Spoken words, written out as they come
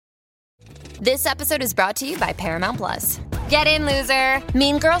This episode is brought to you by Paramount Plus. Get in, loser!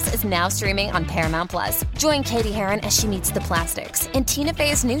 Mean Girls is now streaming on Paramount Plus. Join Katie Heron as she meets the plastics in Tina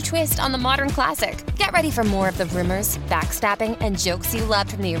Fey's new twist on the modern classic. Get ready for more of the rumors, backstabbing, and jokes you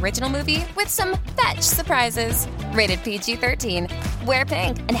loved from the original movie with some fetch surprises. Rated PG-13. Wear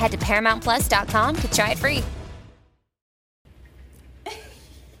pink and head to ParamountPlus.com to try it free.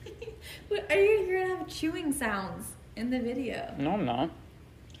 Are you gonna have chewing sounds in the video? No, I'm not.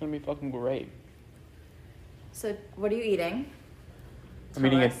 It's gonna be fucking great. So, what are you eating?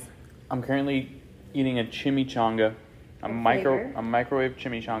 I'm currently eating a chimichanga. A microwave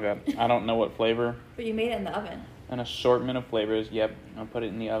chimichanga. I don't know what flavor. But you made it in the oven. An assortment of flavors. Yep, I'll put it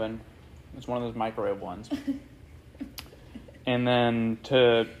in the oven. It's one of those microwave ones. And then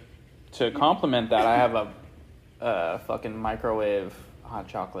to complement that, I have a fucking microwave hot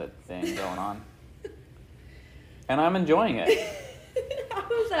chocolate thing going on. And I'm enjoying it.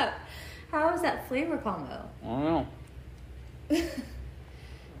 How is that flavor combo? I don't know.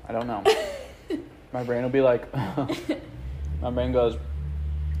 I don't know. My brain will be like, my brain goes,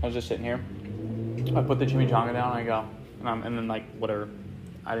 I was just sitting here. I put the chimichanga down and I go, and then like whatever.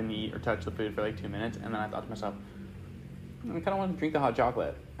 I didn't eat or touch the food for like 2 minutes. And then I thought to myself, I kind of want to drink the hot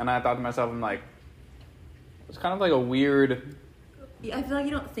chocolate. And I thought to myself, I'm like, it's kind of like a weird. I feel like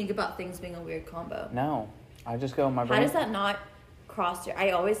you don't think about things being a weird combo. No. I just go, my brain. How does that not cross your...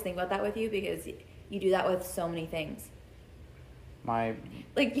 I always think about that with you because you do that with so many things.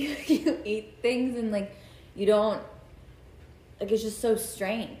 Like, you eat things and, like, you don't... Like, it's just so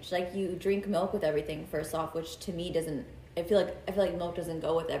strange. Like, you drink milk with everything, first off, which to me doesn't... I feel like milk doesn't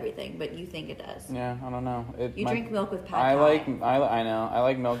go with everything, but you think it does. Yeah, I don't know. Drink milk with pad I thai. I know. I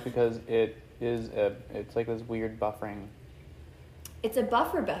like milk because it's like this weird buffering. It's a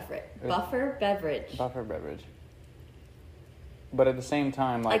buffer beverage. Buffer beverage. But at the same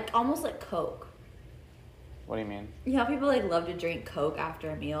time, like almost like Coke. What do you mean? You know how people like love to drink Coke after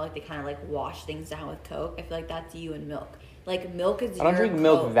a meal? Like they kind of like wash things down with Coke. I feel like that's you and milk. Like milk is. I don't drink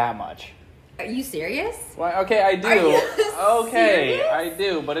milk that much. Are you serious? Well, okay, I do. Are you okay, serious? I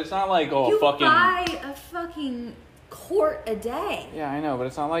do, but it's not like you fucking. You buy a fucking quart a day. Yeah, I know, but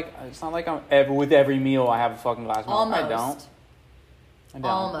it's not like I'm with every meal I have a fucking glass of milk. Almost. I don't.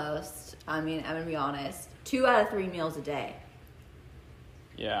 Almost. I mean, I'm gonna be honest. 2 out of 3 meals a day.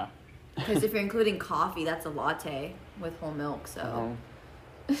 Yeah. Because if you're including coffee, that's a latte with whole milk. So,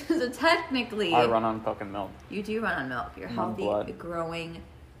 so technically, I run on fucking milk. You do run on milk. You're a healthy, growing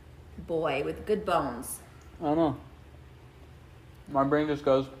boy with good bones. I don't know. My brain just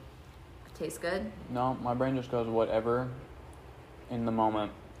goes. Tastes good? No, my brain just goes whatever. In the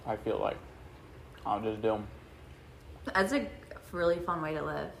moment, I feel like I'll just do. That's a really fun way to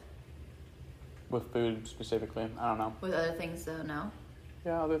live. With food specifically, I don't know. With other things though, no?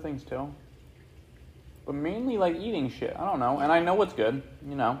 Yeah, other things too. But mainly like eating shit. I don't know, and I know what's good.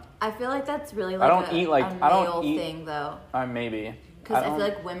 You know. I feel like that's really like a male thing though. Maybe. Because I feel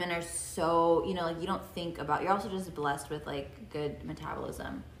like women are so like you don't think about. You're also just blessed with like good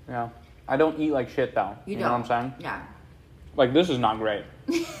metabolism. Yeah, I don't eat like shit though. You know what I'm saying? Yeah. Like this is not great.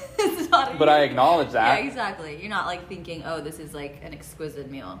 It's not. But I acknowledge that. Yeah, exactly. You're not like thinking, oh, this is like an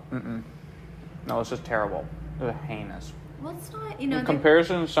exquisite meal. No, it's just terrible. It's heinous. Well, it's not. In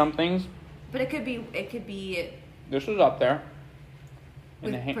comparison to some things. But it could be. This is up there.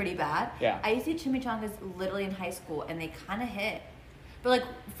 With pretty bad. Yeah. I used to eat chimichangas literally in high school, and they kind of hit. But like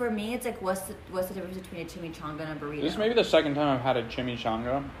for me, it's like what's the difference between a chimichanga and a burrito? This is maybe the second time I've had a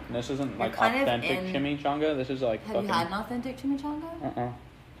chimichanga. And this isn't like authentic chimichanga. This is like. Have you had an authentic chimichanga?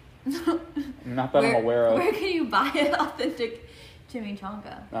 Not that I'm aware of. Where can you buy an authentic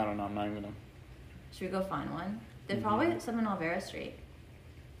chimichanga? I don't know. I'm not even gonna. Should we go find one? There's probably some in Olvera Street.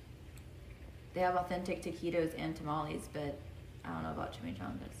 They have authentic taquitos and tamales, but I don't know about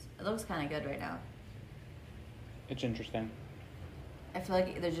chimichangas. It looks kind of good right now. It's interesting. I feel like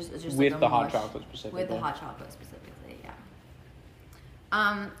it's just with like the hot chocolate specifically. With the hot chocolate specifically, yeah.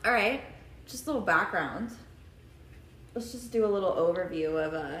 All right, just a little background. Let's just do a little overview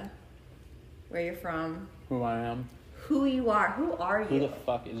of where you're from, who I am, who you are. Who are you? Who the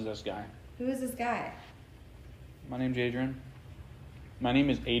fuck is this guy? Who is this guy? My name's Adrian. My name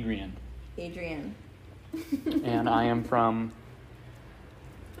is Adrian. Adrian. And I am from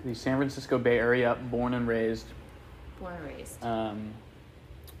the San Francisco Bay Area, born and raised. Born and raised.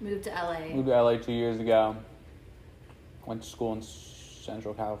 Moved to LA. Moved to LA 2 years ago. Went to school in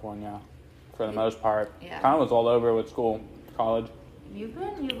Central California for the most part. Yeah. Kind of was all over with school, college. You've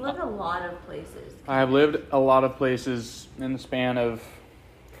lived a lot of places. I have lived a lot of places in the span of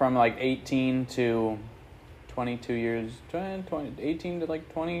from like 18 to 22 years, 18 to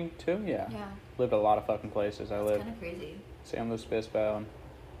like 22, yeah. Yeah. Lived a lot of fucking places. I It's lived kind of crazy. San Luis Obispo,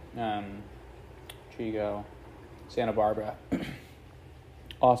 Chico, Santa Barbara,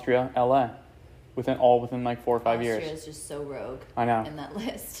 Austria, LA, within like 4 or 5 years. Austria's just so rogue. I know. In that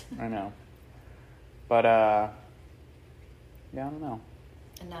list. I know. But yeah, I don't know.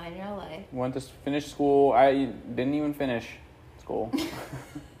 And now you're in LA. Went to finish school. I didn't even finish school.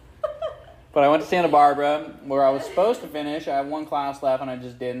 But I went to Santa Barbara, where I was supposed to finish. I had one class left, and I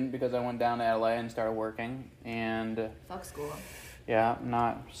just didn't because I went down to LA and started working. And fuck school. yeah,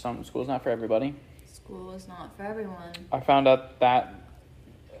 school's not for everybody. School is not for everyone. I found out that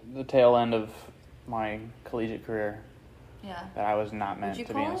the tail end of my collegiate career. Yeah. That I was not meant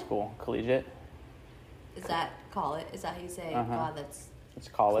to be in school. Collegiate. Is that college? Is that how you say? God, it's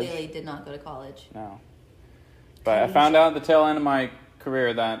college. Clearly did not go to college. No. But I found out at the tail end of my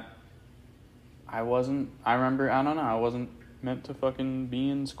career that I wasn't meant to fucking be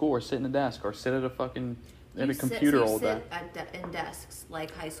in school or sit in a desk or sit at a fucking a computer all day. In desks like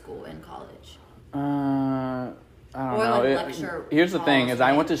high school and college. I don't or know. Like lecture here's the thing: halls, is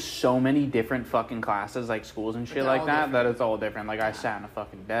I went to so many different fucking classes, like schools and shit like that. That it's all different. Like I sat in a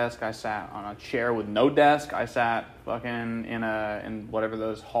fucking desk. I sat on a chair with no desk. I sat fucking in whatever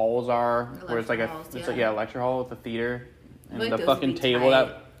those halls are, where it's like a lecture hall with a theater and like the fucking table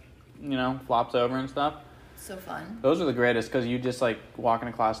that flops over and stuff. So fun. Those are the greatest because you just like walk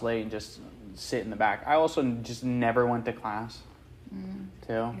into class late and just sit in the back. I also just never went to class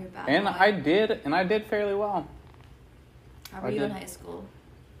too, and I did fairly well. How were you in high school?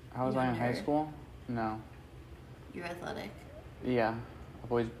 How was I in high school? No. You're athletic. Yeah, I've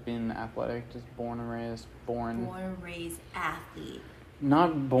always been athletic. Just born and raised athlete.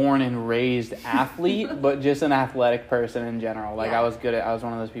 Not born and raised athlete, but just an athletic person in general. Like I was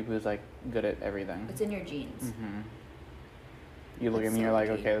one of those people who's like good at everything. It's in your genes. Mm-hmm. You look at me, you're like,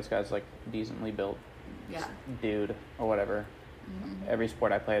 okay, this guy's like decently built. Yeah. Dude or whatever. Mm-hmm. Every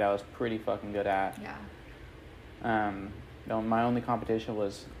sport I played, I was pretty fucking good at. Yeah. My only competition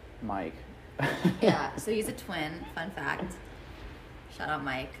was Mike. Yeah, so he's a twin. Fun fact. Shout out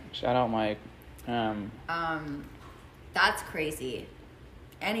Mike. That's crazy.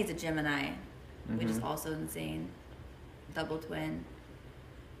 And he's a Gemini, which is also insane. Double twin.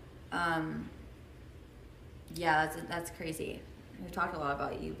 Yeah, that's crazy. We've talked a lot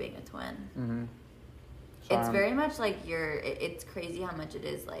about you being a twin. Mm-hmm. So it's very much like it's crazy how much it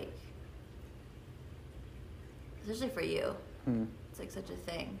is like, especially for you. It's like such a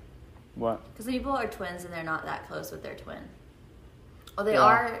thing. What? Because people are twins and they're not that close with their twin. Oh, they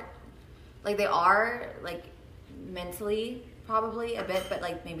are mentally probably a bit, but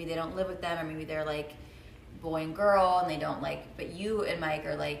like maybe they don't live with them, or maybe they're like boy and girl and they don't like, but you and Mike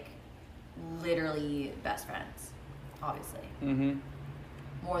are like literally best friends, obviously. Mm-hmm.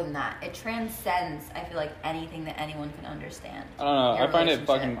 More than that, it transcends, I feel like, anything that anyone can understand. I don't know.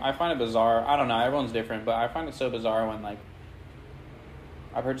 I find it bizarre. I don't know. Everyone's different, but I find it so bizarre when like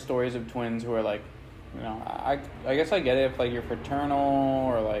I've heard stories of twins who are like, I guess I get it if like you're fraternal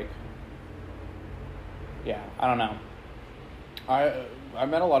or like, yeah, I don't know. I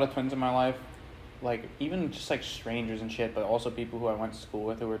met a lot of twins in my life, like even just like strangers and shit, but also people who I went to school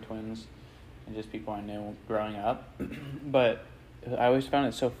with who were twins, and just people I knew growing up. But I always found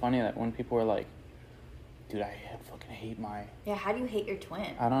it so funny that when people were like, dude, I fucking hate my... Yeah, how do you hate your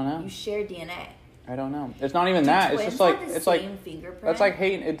twin? I don't know. You share DNA. I don't know. It's not even that. It's just like... It's like... fingerprint? That's like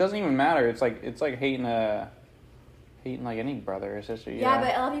hating... It doesn't even matter. It's like hating like any brother or sister. Yeah,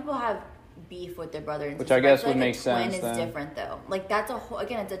 but a lot of people have beef with their brother and sister. Which I guess would make sense then. Twin is different though. Like that's a whole...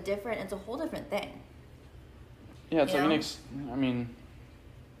 Again, it's a whole different thing. Yeah, it's like I mean...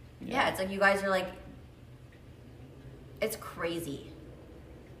 Yeah, it's like you guys are like... It's crazy.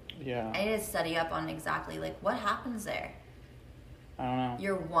 Yeah. I need to study up on exactly like what happens there. I don't know.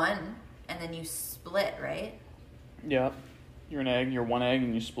 You're one and then you split, right? Yeah. You're an egg, you're one egg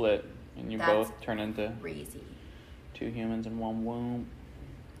and you split. And you both turn into crazy. 2 humans in one womb.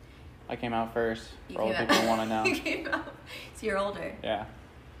 I came out first. For all the people who want to know. You came out. So you're older. Yeah.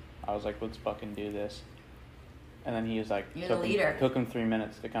 I was like, let's fucking do this. And then he was like, you're the leader. Took him 3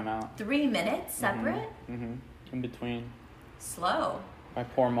 minutes to come out. 3 minutes separate? Mm-hmm. In between. Slow. My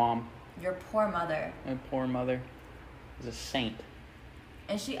poor mom. Your poor mother. My poor mother is a saint.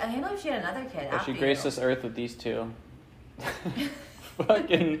 And I don't know if she had another kid after she graced this earth with these 2.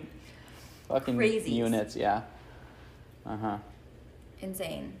 fucking Crazies. Units, yeah. Uh-huh.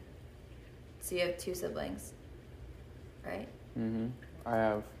 Insane. So you have 2 siblings, right? Mm-hmm. I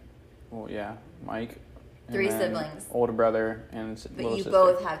have, Mike. 3 siblings. Older brother and but little you sister.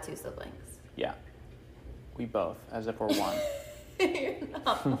 both have 2 siblings. Yeah. We both, as if we're one. You're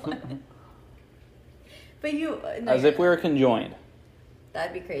not one. But you... No, as if we were conjoined.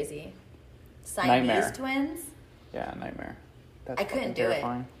 That'd be crazy. Siamese Nightmare. twins? Yeah, nightmare. That's I couldn't do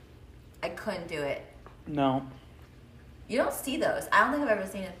terrifying. it. I couldn't do it. No. You don't see those. I don't think I've ever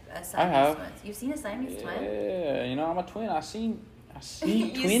seen a Siamese twin. You've seen a Siamese twin? Yeah, you know, I'm a twin. I see you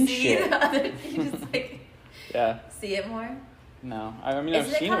twin see shit. You just like Yeah. see it more? No. I mean,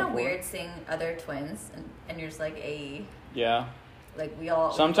 Isn't I've seen it kind it of before. weird seeing other twins and you're just like, Yeah. like we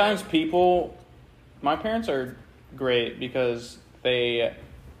all... Sometimes people... My parents are great because they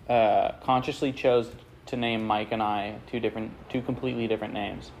consciously chose to name Mike and I two completely different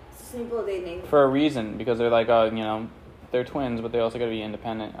names. Simple they name. For a reason, because they're like, oh, you know, they're twins, but they also got to be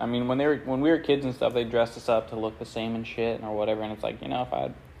independent. I mean, when we were kids and stuff, they dressed us up to look the same and shit or whatever, and it's like, you know, if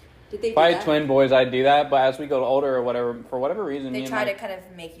I had twin boys, I'd do that. But as we go older or whatever, for whatever reason, they try to kind of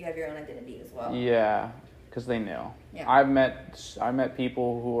make you have your own identity as well. Yeah, because they knew. Yeah. I met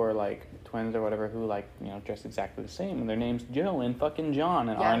people who are like twins or whatever who like, you know, dress exactly the same, and their name's Joe and fucking John,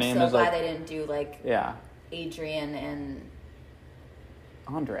 and our name is is like. I'm so glad they didn't do like. Yeah. Adrian and.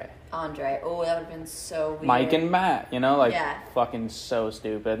 Andre. Oh, that would have been so weird. Mike and Matt, you know, like fucking so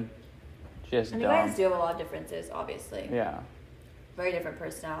stupid. Just and dumb. you guys do have a lot of differences, obviously. Yeah. Very different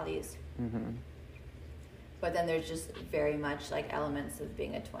personalities. Mm-hmm. But then there's just very much like elements of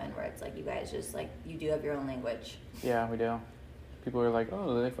being a twin where it's like you guys just like you do have your own language. Yeah, we do. People are like,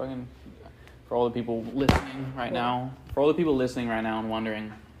 oh, they fucking. For all the people listening right now, and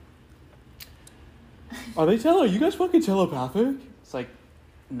wondering, are you guys fucking telepathic? It's like,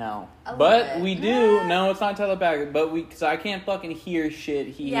 no. But we do. No, it's not telepathic. But because I can't fucking hear shit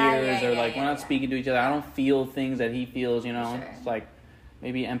he hears, or like we're not speaking to each other. I don't feel things that he feels. You know, It's like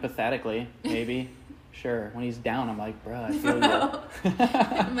maybe empathetically, maybe. Sure. When he's down, I'm like, bro, I feel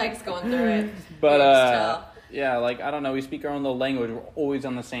you. Mike's going through it. But yeah, like I don't know. We speak our own little language. We're always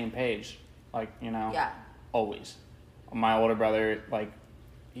on the same page. Like, you know. Yeah. Always. My older brother, like,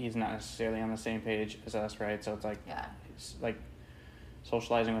 he's not necessarily on the same page as us, right? So it's like, it's like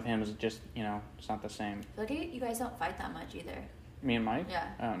socializing with him is just, you know, it's not the same. I feel like you guys don't fight that much either. Me and Mike? Yeah.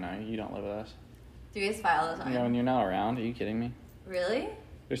 I don't know. You don't live with us. Do you guys fight all the time? You know, when you're not around, are you kidding me? Really?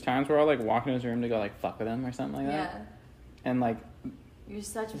 There's times where I'll, like, walk in his room to go, like, fuck with him or something like that. Yeah. And, like... You're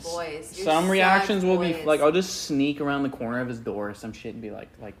such boys. Some reactions will be, like, I'll just sneak around the corner of his door or some shit and be like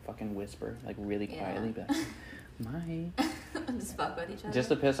fucking whisper, like, really quietly, but Mike. Just fuck with each other. Just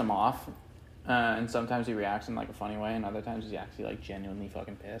to piss him off. And sometimes he reacts in, like, a funny way, and other times he's actually, like, genuinely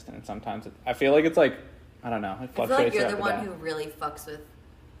fucking pissed. And sometimes I feel like it's, like, I don't know. It I feel like you're the one who really fucks with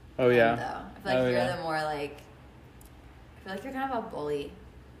him, yeah. though. I feel like you're the more, like... I feel like you're kind of a bully.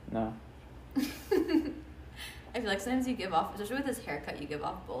 No. I feel like sometimes you give off, especially with his haircut, you give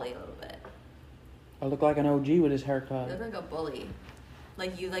off bully a little bit. I look like an OG with his haircut. You look like a bully.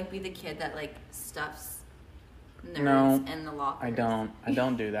 Like, you, like, be the kid that, like, stuffs nerds in the lockers. I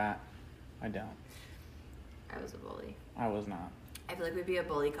don't do that. I don't. I was a bully. I was not. I feel like we'd be a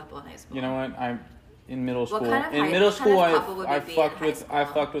bully couple in high school. You know what? In middle school. I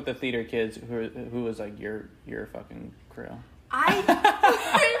fucked with the theater kids who was like your fucking crew. I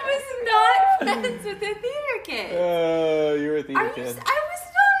was not friends with the theater kids. You were a theater kid. I was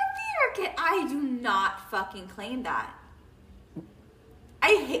not a theater kid. I do not fucking claim that.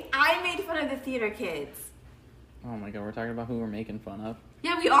 I made fun of the theater kids. Oh my god, we're talking about who we're making fun of.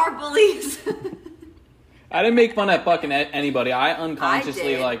 Yeah, we are bullies. I didn't make fun of fucking anybody. I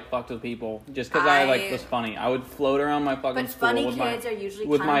unconsciously fucked with people just because I was funny. I would float around my fucking school. But funny kids are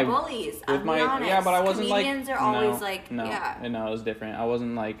usually kind of bullies. I'll be honest. Yeah, but I wasn't Comedians are always no, it was different. I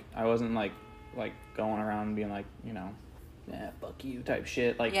wasn't like going around and being like, you know, fuck you type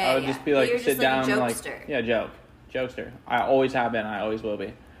shit. Like I would just be like, sit down, jokester. I always have been. I always will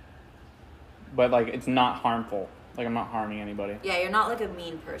be. But like, it's not harmful. Like I'm not harming anybody. Yeah, you're not like a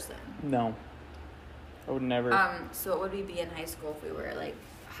mean person. No. I would never. So what would we be in high school if we were like,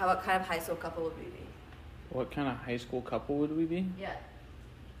 what kind of high school couple would we be? What kind of high school couple would we be? Yeah.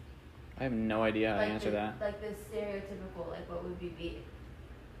 I have no idea how to answer that. Like the stereotypical, like what would we be?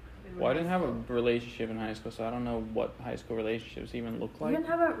 Well, I didn't have a relationship in high school, so I don't know what high school relationships even look like. You didn't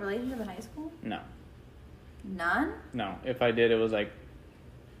have a relationship in high school? No. None? No. If I did, it was like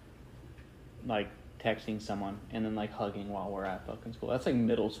texting someone and then like hugging while we're at fucking school. That's like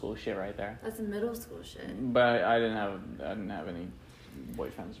middle school shit right there. That's middle school shit. But I didn't have any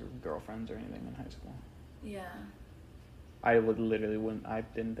boyfriends or girlfriends or anything in high school. Yeah. I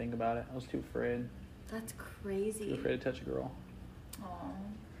didn't think about it. I was too afraid. That's crazy. Too afraid to touch a girl. Aw,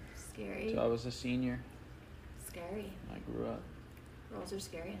 scary. So I was a senior. Scary. I grew up. Girls are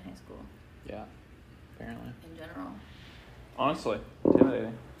scary in high school. Yeah. apparently. In general. Honestly,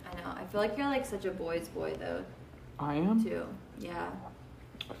 intimidating. I know. I feel like you're like such a boy's boy though. I am? Too. Yeah.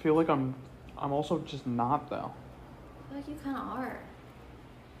 I feel like I'm also just not, though. I feel like you kind of are.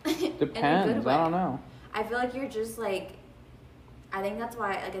 Depends. I don't know. I feel like you're just like, I think that's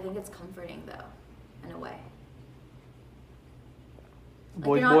why, like, I think it's comforting though, in a way. Like,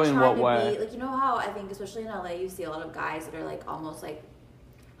 Boy in what way? Like, you know how I think, especially in LA, you see a lot of guys that are like almost like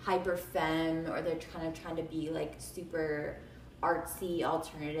hyper femme, or they're kind of trying to be like super artsy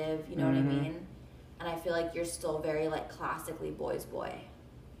alternative, you know what I mean? And I feel like you're still very like classically boy's boy.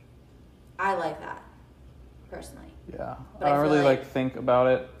 I like that, personally. Yeah. But I don't really like think about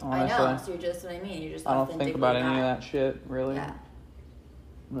it, honestly. I know, so you're just what I mean. You're just I don't think about any of that shit, really. Yeah.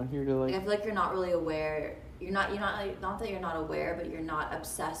 I'm not here to like. I feel like you're not really aware. You're not not that you're not aware, but you're not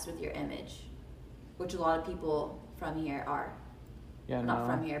obsessed with your image, which a lot of people from here are. Yeah, not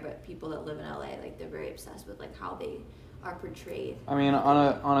from here, but people that live in LA, like they're very obsessed with like how they are portrayed. I mean,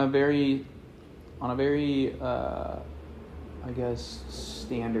 on a very, I guess,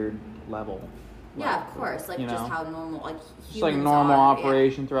 standard level. Yeah, like, of course. Like, you know, just how normal, like, just like normal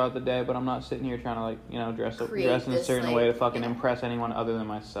operation throughout the day, but I'm not sitting here trying to, like, you know, dress in a certain way to fucking impress anyone other than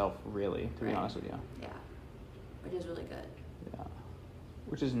myself, really, to be honest with you. Yeah. Which is really good. Yeah.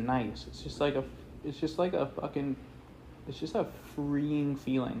 Which is nice. It's just like a freeing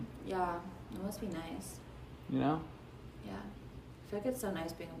feeling. Yeah. It must be nice. You know? Yeah. I feel like it's so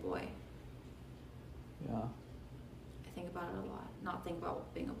nice being a boy. Yeah. I think about it a lot. Not think about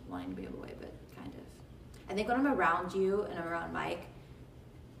wanting to be a boy, but kind of. I think when I'm around you and I'm around Mike,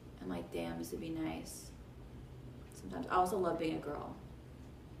 I'm like, damn, this would be nice. Sometimes. I also love being a girl.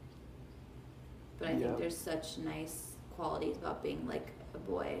 But I think there's such nice qualities about being like a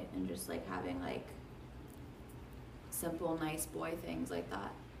boy and just like having like simple, nice boy things like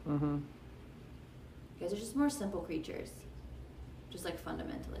that. Mm-hmm. You guys are just more simple creatures. Just like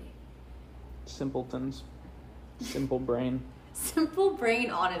fundamentally. Simpletons. Simple brain. Simple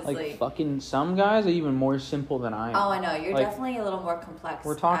brain, honestly. Like fucking some guys are even more simple than I am. Oh, I know. You're like, definitely a little more complex.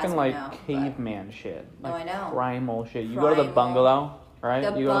 We're talking like caveman shit. Like I know. Primal shit. You go to the bungalow, right?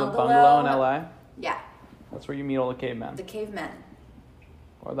 You go to the bungalow in LA? Yeah. That's where you meet all the cavemen. The cavemen.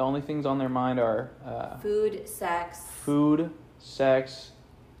 Or the only things on their mind are food, sex,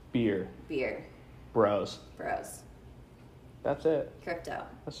 beer. Bros. That's it. Crypto.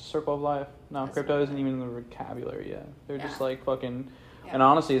 That's the circle of life. No, That's crypto isn't even in the vocabulary yet. They're just like fucking... Yeah. And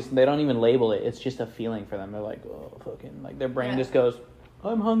honestly, they don't even label it. It's just a feeling for them. They're like, oh, fucking... Like, their brain just goes,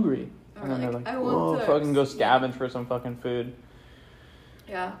 I'm hungry. And then they're like, oh, fucking go scavenge for some fucking food.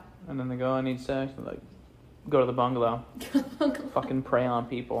 Yeah. And then they go, I need sex. And like, go to the bungalow. Fucking prey on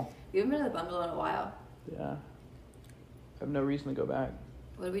people. You haven't been to the bungalow in a while. Yeah. I have no reason to go back.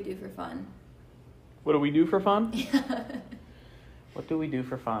 What do we do for fun? What do we do for fun? What do we do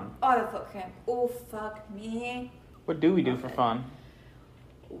for fun? Oh, I have a foot cramp. Oh, fuck me. What do we do for fun?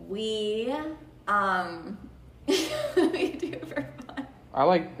 We do for fun. I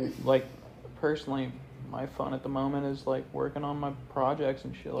like personally, my fun at the moment is like working on my projects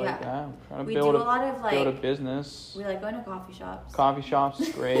and shit like that. I'm trying to build a business. We like going to coffee shops. Coffee shops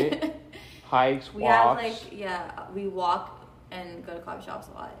is great. Hikes, we walks. We walk and go to coffee shops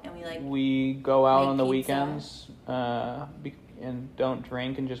a lot, and we go out on the pizza. weekends, and don't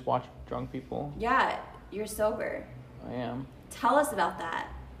drink and just watch drunk people. Yeah, you're sober. I am. Tell us about that.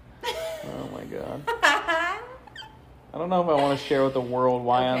 Oh my god. I don't know if I want to share with the world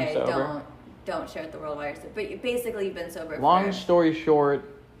why I'm sober. Don't share with the world why you're sober. But basically, you've been sober. Long story short,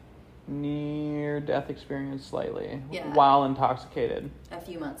 near-death experience slightly while intoxicated. A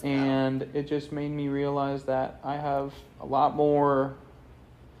few months ago. And it just made me realize that I have a lot more...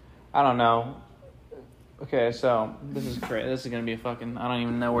 I don't know. Okay, so this is great. This is going to be a fucking... I don't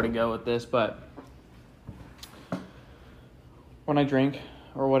even know where to go with this, but... When I drink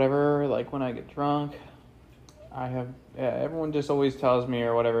or whatever, like when I get drunk, I have... everyone just always tells me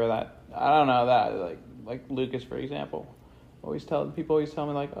or whatever that... I don't know, that... Like Lucas, for example. People always tell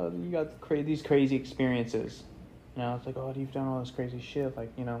me, like, oh, you got these crazy experiences. You know, it's like, oh, you've done all this crazy shit.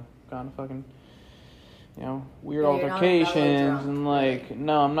 Like, you know, gone to fucking... You know, weird altercations and like really?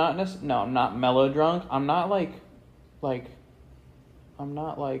 No, I'm not mellow drunk. I'm not like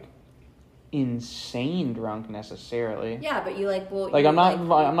insane drunk necessarily. Yeah, but you like I'm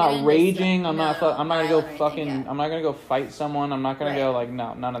not raging. I'm not gonna go fucking. Yeah. I'm not gonna go fight someone. I'm not gonna go like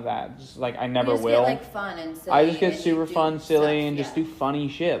none of that. Just like I never will. Get, like, fun and silly. I just get super fun, silly, and just do funny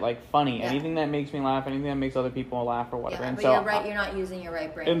shit. Like funny, anything that makes me laugh, anything that makes other people laugh or whatever. Yeah, and but so you're right. You're not using your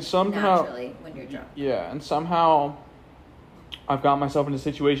right brain. And somehow, naturally when you're drunk. Yeah, and somehow, I've got myself into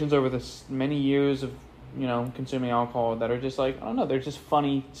situations over this many years of consuming alcohol that are just like, I don't know, they're just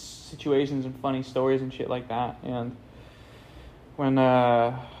funny situations and funny stories and shit like that. And when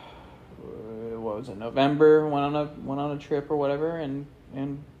what was it, November, went on a trip or whatever, and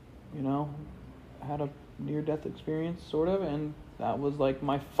had a near death experience sort of, and that was like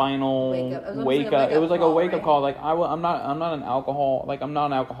my final wake up. It was like a wake up call. Like I'm not an alcohol, like I'm not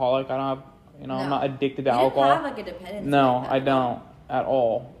an alcoholic. I don't have, I'm not addicted to alcohol. You don't have like a dependency. No, like that, I don't at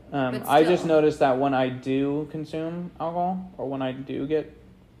all. I just noticed that when I do consume alcohol, or when I do get,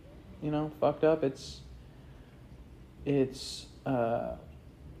 fucked up, it's I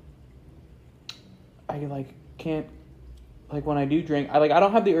like can't, like when I do drink, I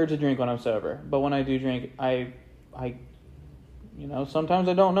don't have the urge to drink when I'm sober, but when I do drink, I sometimes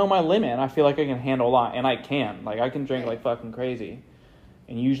I don't know my limit, and I feel like I can handle a lot, and I can. Like I can drink like fucking crazy,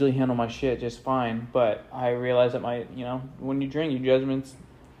 and usually handle my shit just fine. But I realize that when you drink, your judgment's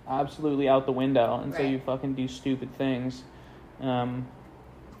absolutely out the window, and so you fucking do stupid things. And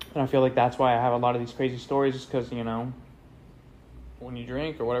I feel like that's why I have a lot of these crazy stories, is because when you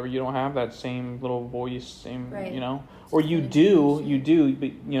drink or whatever, you don't have that same little voice, or you do,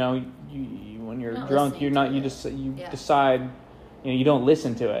 but when you're drunk, you're not. You decide, you don't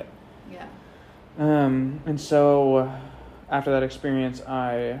listen to it. Yeah. And so after that experience,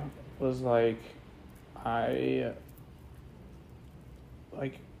 I was like, I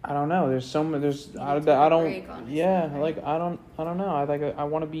don't know. I don't know. I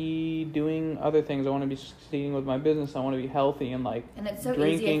want to be doing other things. I want to be succeeding with my business. I want to be healthy and And it's so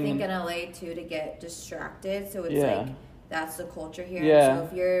drinking. easy, I think, in LA too, to get distracted. So it's like that's the culture here. Yeah. So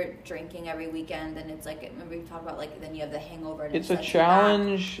if you're drinking every weekend, then it's like, remember we talked about then you have the hangover. And it's a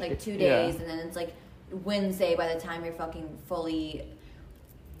challenge. Back, 2 days, and then it's like Wednesday by the time you're fucking fully.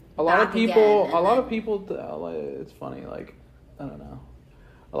 A lot of people. It's funny. Like, I don't know.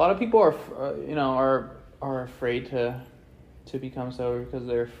 A lot of people are afraid to become sober because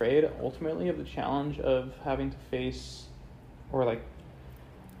they're afraid ultimately of the challenge of having to face,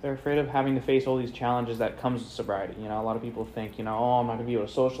 they're afraid of having to face all these challenges that comes with sobriety. A lot of people think, I'm not going to be able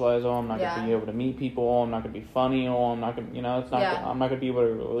to socialize. I'm not going to be able to meet people. I'm not going to be funny. I'm not going to, I'm not going to be able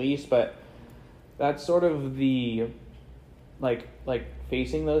to release. But that's sort of the, like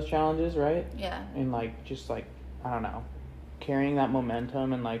facing those challenges, right? Yeah. And I don't know, carrying that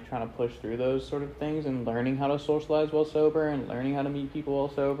momentum and trying to push through those sort of things, and learning how to socialize while sober, and learning how to meet people while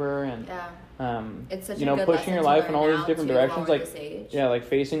sober, and it's such a good pushing your life in all these different directions,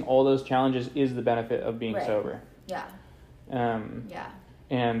 facing all those challenges is the benefit of being sober.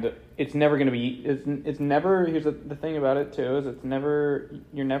 And it's never going to be, it's never, here's the thing about it too, is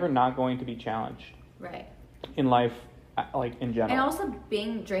you're never not going to be challenged in life, in general. And also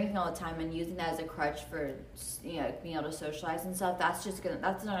drinking all the time and using that as a crutch for being able to socialize and stuff, that's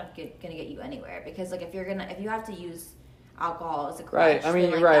not gonna get you anywhere, because if you have to use alcohol as a crutch, right. I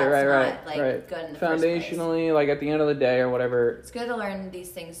mean, then, right. Good in the foundationally, first place. At the end of the day or whatever, it's good to learn these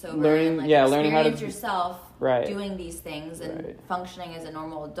things sober, learning how to yourself doing these things and functioning as a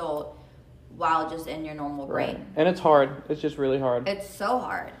normal adult while just in your normal brain. And it's hard. It's just really hard. It's so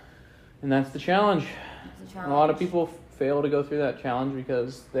hard. And that's the challenge. And a lot of people fail to go through that challenge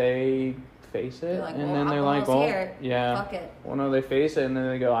because they face it, and then they're like, well, fuck it. Well, no, they face it, and then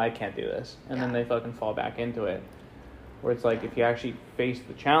they go, I can't do this. And then they fucking fall back into it. Where it's if you actually face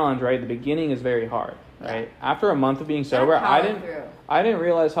the challenge, right, the beginning is very hard, right? After a month of being sober, I didn't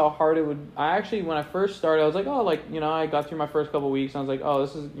realize how hard it would. I actually, when I first started, I was like, I got through my first couple of weeks, and I was like,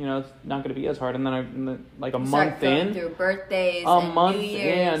 this is, it's not going to be as hard. And then a month in, through birthdays, New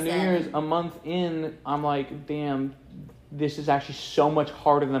Year's, a month in, I'm like, damn, this is actually so much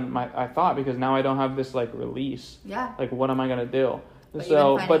harder than I thought, because now I don't have this release. Yeah. What am I going to do?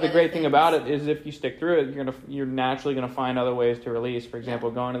 But the great thing about it is, if you stick through it, you're naturally gonna find other ways to release. For example,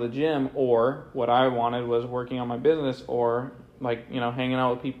 going to the gym, or what I wanted was working on my business, or hanging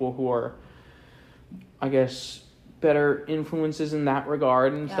out with people who are, I guess, better influences in that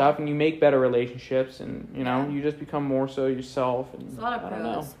regard and stuff. And you make better relationships, and you just become more so yourself. And there's a lot of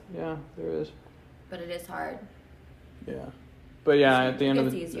pros. Yeah, there is. But it is hard. Yeah, but at the end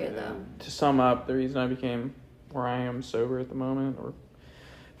of the easier though. To sum up, the reason I became where I am sober at the moment, or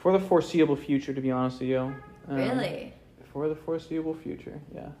for the foreseeable future, to be honest with you. Really? For the foreseeable future,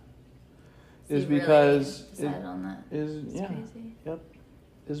 yeah. So is because really decided on that. Crazy. Yep.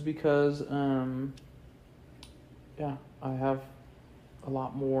 Is because I have a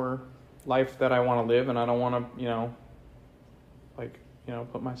lot more life that I want to live, and I don't want to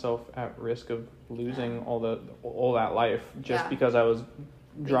put myself at risk of losing all that life just because I was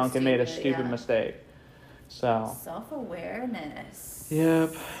drunk and made a stupid mistake. So. Self-awareness.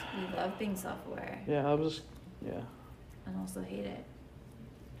 Yep. We love being self-aware. Yeah, And also hate it.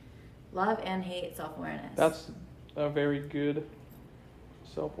 Love and hate self-awareness. That's a very good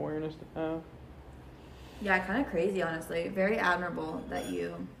self-awareness to have. Yeah, kind of crazy, honestly. Very admirable that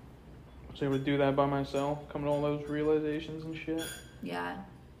you... I was able to do that by myself, come to all those realizations and shit. Yeah.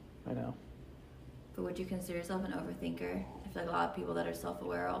 I know. But would you consider yourself an overthinker? I feel like a lot of people that are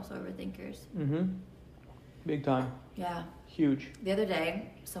self-aware are also overthinkers. Mm-hmm. Big time. Yeah. Huge. The other day,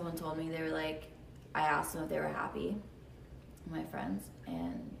 someone told me, they were like, I asked them if they were happy, my friends,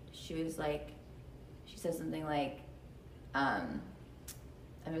 and she was like, she said something like, I mean,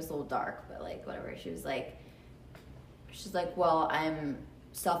 it was a little dark, but like, whatever. She's like, well, I'm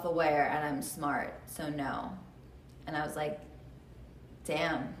self-aware and I'm smart, so no. And I was like,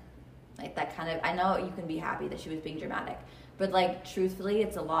 damn. Like, that kind of, I know you can be happy that she was being dramatic, but like, truthfully,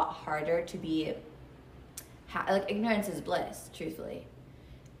 it's a lot harder to be, like, ignorance is bliss, truthfully.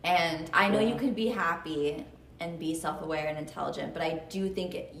 And I know you could be happy and be self-aware and intelligent, but I do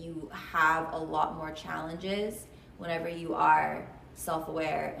think you have a lot more challenges whenever you are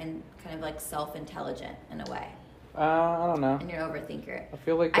self-aware and kind of like self-intelligent in a way. I don't know. And you're an overthinker. I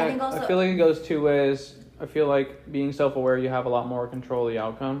feel like it goes two ways. I feel like being self-aware, you have a lot more control of the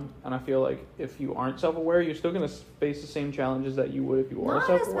outcome, and I feel like if you aren't self-aware, you're still going to face the same challenges that you would if you were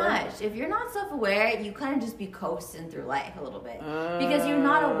self-aware. Not as much. If you're not self-aware, you kind of just be coasting through life a little bit because you're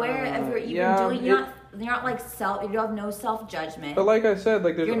not aware of what you're doing. You're not like you have no self-judgment. But like I said,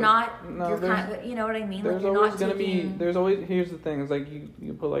 like you're not. No, you're kind of, you know what I mean. There's like, always going to be. There's always. Here's the thing. It's like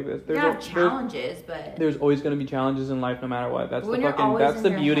you put like this. There's challenges, but there's always going to be challenges in life, no matter what. That's when the fucking. That's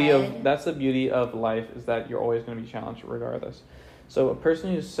the beauty head. of life is that you're always going to be challenged regardless. So a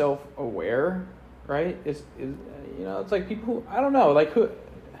person who's self-aware, right, is it's like people who I don't know, like who.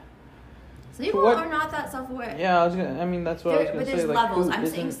 Some people are not that self-aware. Yeah, that's what I was going to say. But there's like, levels. I'm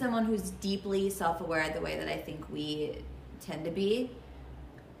saying someone who's deeply self-aware the way that I think we tend to be.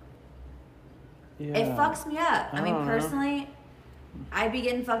 Yeah. It fucks me up. I mean, personally, I'd be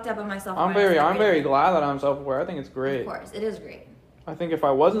getting fucked up on myself. I'm very glad that I'm self-aware. I think it's great. Of course, it is great. I think if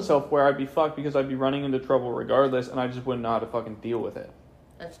I wasn't self-aware, I'd be fucked because I'd be running into trouble regardless, and I just wouldn't know how to fucking deal with it.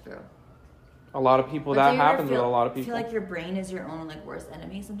 That's true. A lot of people, that happens with a lot of people. I feel like your brain is your own like worst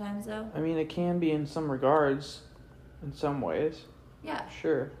enemy sometimes, though. I mean, it can be in some regards, in some ways. Yeah.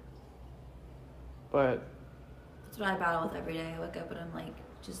 Sure. But that's what I battle with every day. I wake up and I'm like,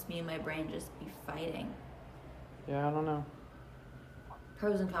 just me and my brain just be fighting. Yeah, I don't know.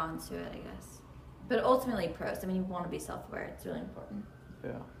 Pros and cons to it, I guess. But ultimately pros. I mean, you want to be self-aware. It's really important.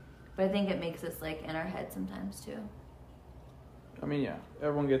 Yeah. But I think it makes us like in our head sometimes too. I mean, yeah.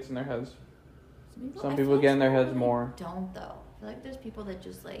 Everyone gets in their heads. Some people get in their heads more. Don't though. I feel like there's people that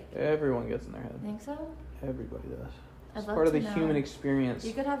just like. Everyone gets in their head. Think so? Everybody does. It's part of the human experience.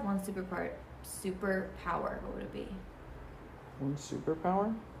 You could have one superpower. What would it be? One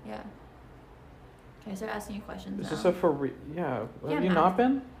superpower? Yeah. Can I start asking you questions? Is this a for real? Yeah. Have you not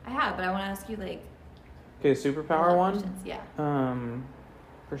been? I have, but I want to ask you like. Okay, superpower one. Questions. Yeah.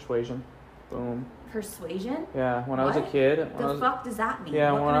 Persuasion. Boom. Persuasion? Yeah, when I was a kid. The fuck does that mean?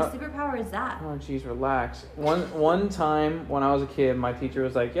 Yeah, what kind of superpower is that? Oh, jeez, relax. One time when I was a kid, my teacher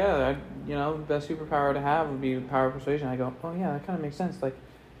was like, "Yeah, the best superpower to have would be the power of persuasion." I go, "Oh yeah, that kind of makes sense. Like,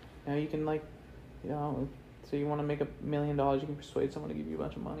 you can like, so you want to make $1 million, you can persuade someone to give you a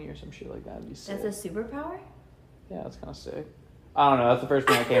bunch of money or some shit like that. It'd be sick." That's a superpower? Yeah, that's kind of sick. I don't know. That's the first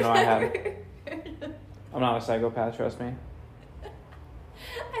thing that came to my head. I'm not a psychopath, trust me.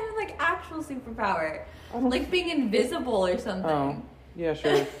 I mean, like, actual superpower. Like being invisible or something. Oh, yeah,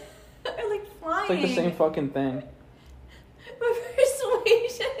 sure. Or like flying. It's like the same fucking thing. But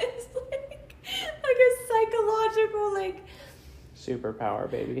persuasion is like a psychological, like... Superpower,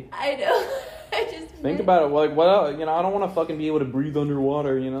 baby. I know. I just... Think about it. Like, what else? I don't want to fucking be able to breathe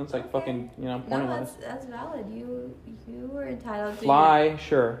underwater, It's like fucking, pointless. No, that's valid. You were entitled to... Fly,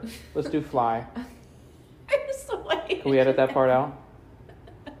 sure. Let's do fly. Persuasion. Can we edit that part out?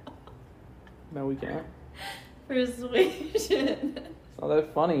 No, we can't. Persuasion. It's not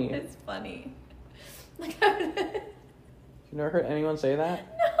that funny. It's funny. Like, you never heard anyone say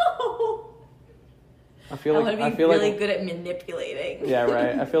that? No. I feel like really good at manipulating. Yeah,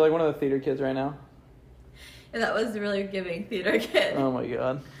 right. I feel like one of the theater kids right now. And that was really giving theater kid. Oh my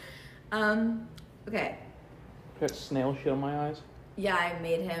god. Okay. Got snail shit on my eyes. Yeah, I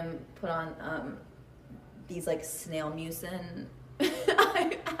made him put on these like snail mucin.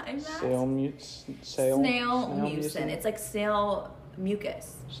 Snail mucin. It's like snail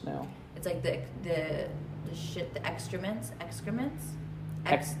mucus. Snail. It's like the shit, the excrements.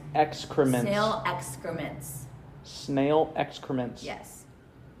 Excrements. Snail excrements. Snail excrements. Yes.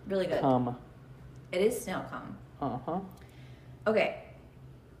 Really good. Cum. It is snail cum. Uh-huh. Okay.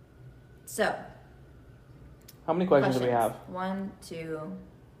 So. How many questions do we have? 1, 2,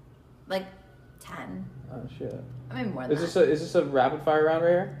 like 10. Oh shit. I mean more than Is this a rapid fire round right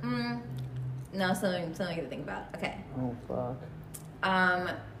here? No, something to think about. Okay. Oh fuck.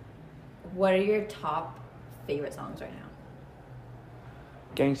 What are your top favorite songs right now?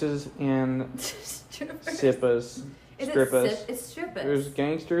 Gangsters and Sippas. Strippers. It's strippers. There's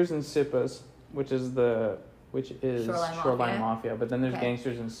Gangsters and Sippas, which is Shoreline Mafia. But then there's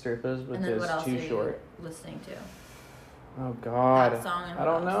Gangsters and Strippers, which is Too Short. Listening to? Oh God. That song and I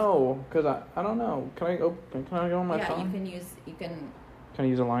don't know, cause I don't know. Can I go on my phone? Yeah, you can. Can I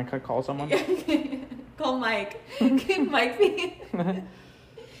use a line? Can I call someone? Call Mike. Can Mike be?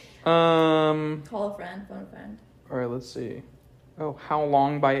 Call a friend. Phone a friend. All right, let's see. Oh, How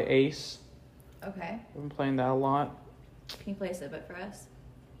Long by Ace. Okay. I've been playing that a lot. Can you play a snippet for us?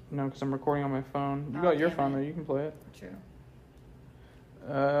 No, because I'm recording on my phone. You got your phone there. You can play it. True.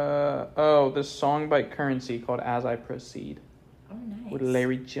 This song by Currency called As I Proceed. Oh, nice. With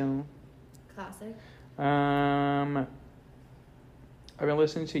Larry Jones. Classic. I've been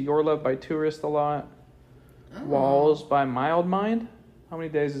listening to Your Love by Tourist a lot. Oh. Walls by Mild Mind. How many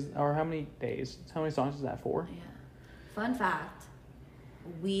songs is that for? Yeah. Fun fact.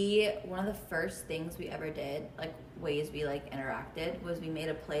 One of the first things we ever did, like ways we like interacted, was we made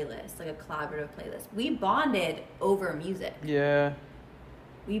a playlist, like a collaborative playlist. We bonded over music. Yeah.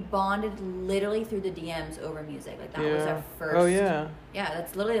 We bonded literally through the DMs over music. Like that was our first. Oh yeah. Yeah,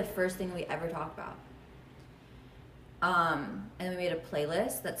 that's literally the first thing we ever talked about. And then we made a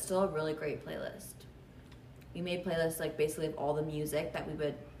playlist that's still a really great playlist. We made playlists like basically of all the music that we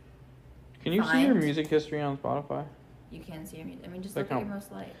would. Can you see your music history on Spotify? You can see your music. I mean, just like look at your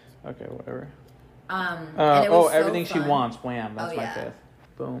most liked. Okay, whatever. And it was Everything so She fun. Wants. Wham! That's my fifth.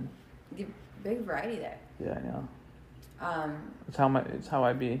 Boom. Big variety there. Yeah, I know. It's how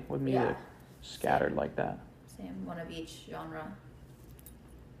I be with music, scattered like that. Same, one of each genre.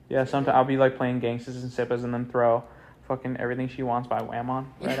 Yeah, sometimes I'll be like playing Gangsters and Sippas and then throw fucking Everything She Wants by Wham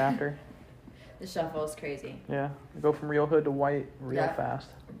on right after. The shuffle is crazy. Yeah, go from real hood to white real fast.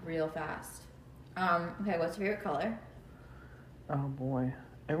 Real fast. Okay, what's your favorite color? Oh boy,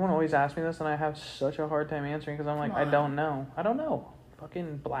 everyone always asks me this, and I have such a hard time answering because I'm like, I don't know.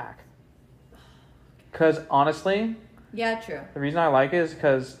 Fucking black. Because honestly. Yeah, true. The reason I like it is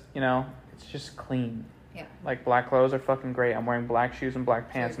because, it's just clean. Yeah. Like, black clothes are fucking great. I'm wearing black shoes and black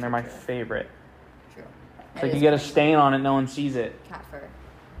pants, and they're my favorite. True. It's like you get a stain on it, no one sees it. Cat fur.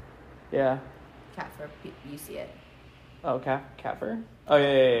 Yeah. Cat fur, you see it. Oh, cat fur? Oh,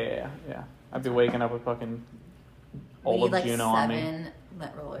 yeah. I'd be waking up with fucking all of Juno on me. 7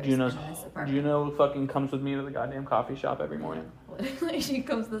 lint rollers in this apartment. Juno fucking comes with me to the goddamn coffee shop every morning. Literally, she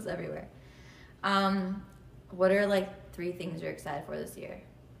comes with us everywhere. What are, 3 things you're excited for this year?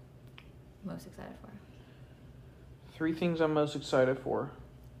 Most excited for? 3 things I'm most excited for.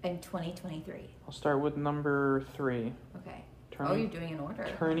 In 2023. I'll start with number 3. Okay. You're doing an order.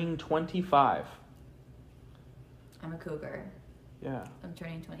 Turning 25. I'm a cougar. Yeah. I'm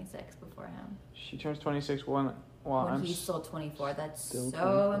turning 26 before him. She turns 26 when he's still 24. That's so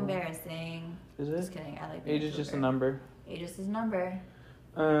 24. embarrassing. Is it? Just kidding. I like Age is just a number. Age is just a number.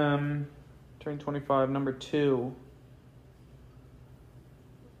 Turning 25. Number 2.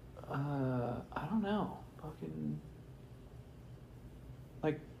 I don't know. Fucking.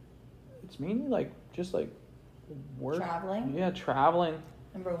 It's mainly just work. Traveling? Yeah, traveling.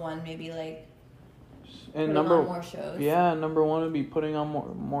 Number 1, maybe and on more shows. Yeah, number 1 would be putting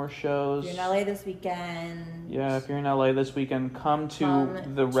on more shows. You're in LA this weekend. Yeah, if you're in LA this weekend, come to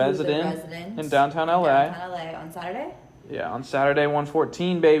the Resident in downtown LA. Downtown LA on Saturday? Yeah, on Saturday,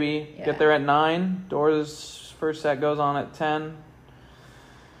 1:14, baby. Yeah. Get there at 9. Doors, first set goes on at 10.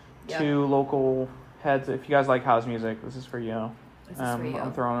 Yep. 2 local heads. If you guys like house music, this is for you. This is for you.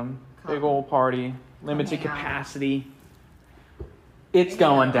 I'm throwing a big old party. Limited hang out. capacity. It's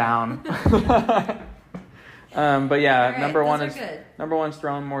going down. But yeah, right, number one's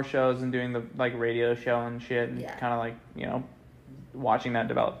throwing more shows and doing the radio show and shit, and kind of watching that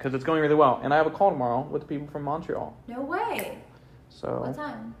develop because it's going really well. And I have a call tomorrow with the people from Montreal. No way. So what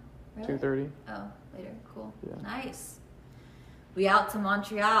time? Really? 2:30. Oh, later. Cool. Yeah. Nice. We out to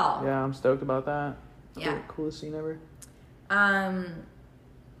Montreal. Yeah, I'm stoked about that. Yeah. Coolest scene ever.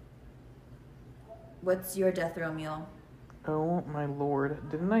 What's your death row meal? Oh my lord!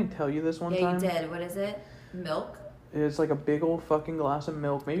 Didn't I tell you this one time? Yeah, you did. What is it? Milk. It's like a big old fucking glass of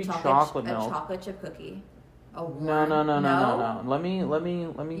milk, maybe chocolate milk. A chocolate chip cookie. A warm... No. Let me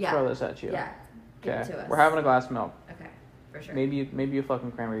throw this at you. Yeah. Give Okay. it to us. We're having a glass of milk. Okay. For sure. Maybe a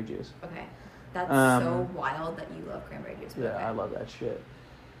fucking cranberry juice. Okay. That's so wild that you love cranberry juice. Yeah, okay. I love that shit.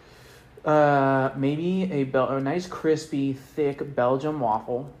 Maybe a nice crispy thick Belgian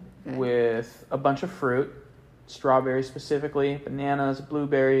waffle with a bunch of fruit, strawberries specifically, bananas,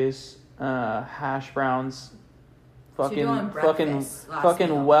 blueberries, hash browns. Fucking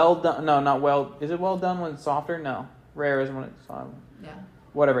meal. well done. No, not well. Is it well done when it's softer? No, rare is when it's Yeah.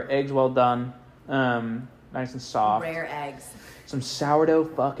 Whatever. Eggs well done. Nice and soft. Rare eggs. Some sourdough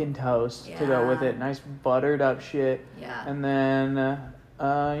fucking toast to go with it. Nice buttered up shit. Yeah. And then,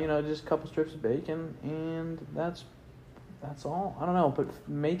 just a couple strips of bacon, and that's all. I don't know, but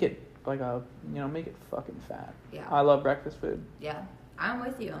make it make it fucking fat. Yeah. I love breakfast food. Yeah. I'm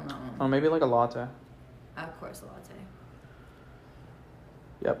with you on that one. Oh, maybe like a latte. Of course, a latte.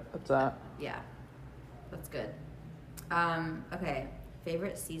 Yep, that's that. Yeah. That's good. Okay.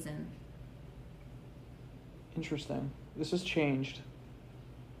 Favorite season? Interesting. This has changed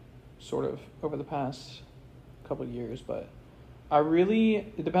sort of over the past couple of years, but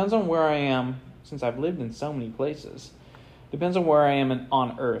it depends on where I am, since I've lived in so many places. Depends on where I am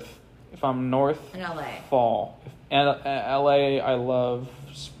on Earth. If I'm north, in LA. Fall. LA, I love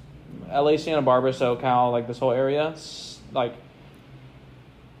LA, Santa Barbara, SoCal, like this whole area. Like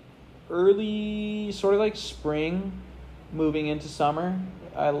early, sort of like spring, moving into summer.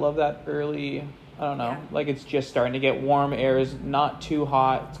 I love that early. I don't know. Yeah. Like it's just starting to get warm. Air is not too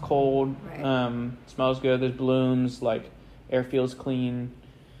hot. It's cold. Right. Smells good. There's blooms. Like air feels clean.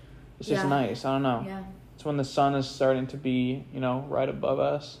 It's just nice. I don't know. Yeah. It's when the sun is starting to be, right above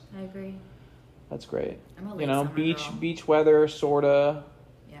us. I agree. That's great. I'm a late summer girl. Beach weather, sorta.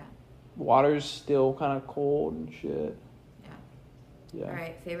 Yeah. Water's still kind of cold and shit. Yeah. All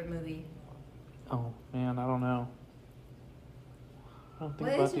right. Favorite movie? Oh man, I don't know. I don't think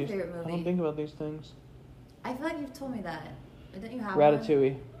What about is your these. favorite movie? I don't think about these things. I feel like you've told me that. Didn't you have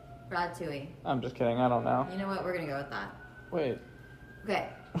Ratatouille. one? Ratatouille. I'm just kidding. I don't know. You know what? We're gonna go with that. Wait. Okay.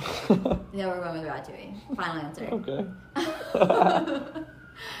 Yeah, we're going with Ratatouille. Final answer. Okay.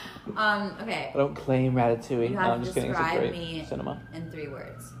 Okay. I don't claim Ratatouille. You No, have I'm to just kidding. It's a describe great me cinema. in 3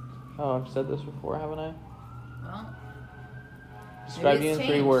 words. Oh, I've said this before, haven't I? Well, Describe maybe you it's in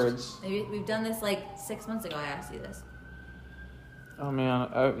 3 changed. words. Maybe we've done this like 6 months ago. I asked you this. Oh man,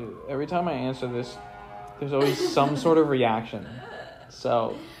 every time I answer this, there's always some sort of reaction.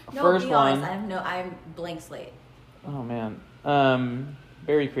 So, No, first be one. honest. I'm blank slate. Oh man,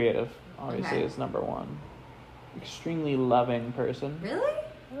 very creative. Obviously, Okay. is number 1. Extremely loving person. Really?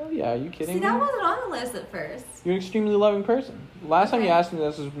 Oh yeah, are you kidding See, me? that wasn't on the list at first. You're an extremely loving person. Last time you Okay. asked me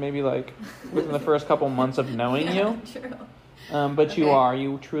this was maybe like within the first couple months of knowing Yeah, you. True. But you Okay.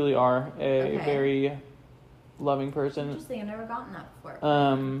 you truly are a Okay. very loving person. Interesting. I've never gotten that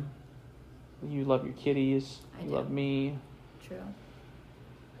before. You love your kitties. I You do. love me. True.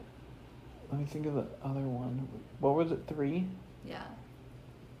 Let me think of the other one. What was it? 3? Yeah.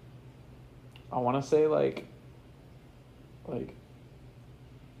 I want to say like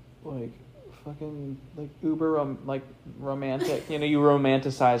fucking like uber romantic. You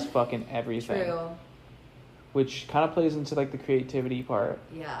romanticize fucking everything. True. Which kind of plays into like the creativity part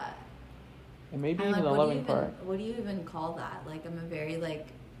Yeah. and maybe I'm even like, the loving part. What do you even call that? Like, I'm a very like.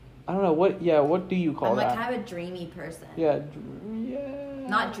 I don't know what. Yeah, what do you call I'm like that? kind of a dreamy person. Yeah, yeah.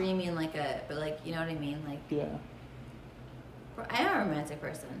 Not dreamy in like but like, you know what I mean? Like. Yeah. I am a romantic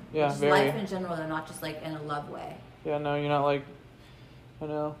person. Yeah, just very. life in general, and not just like in a love way. Yeah, no, you're not like. I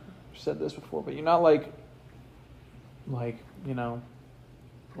know, I've said this before, but you're not like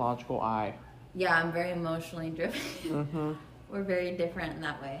logical eye. Yeah, I'm very emotionally driven. Mm-hmm. We're very different in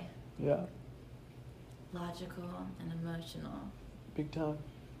that way. Yeah. Logical and emotional. Big time.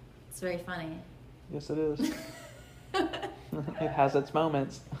 It's very funny. Yes, it is. It has its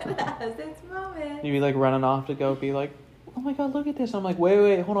moments. It has its moment. You be like running off to go be like, oh my god, look at this. I'm like,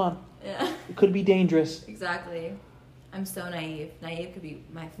 wait, hold on. Yeah. It could be dangerous. Exactly. I'm so naive. Naive could be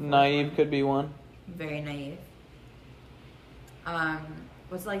my favorite Naive one. could be one. Very naive.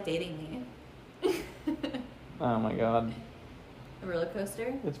 What's it like dating me? Oh my god. A roller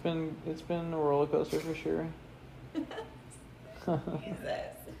coaster? It's been a roller coaster for sure.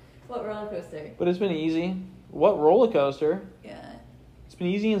 Jesus. What roller coaster? But it's been easy. What roller coaster? Yeah. It's been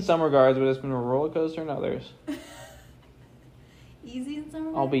easy in some regards, but it's been a roller coaster in others. Easy in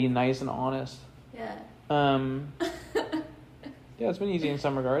some I'll ways? be nice and honest. Yeah. Yeah, it's been easy in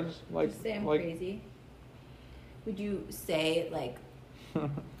some regards. Like, Just say I'm like, crazy. Would you say like,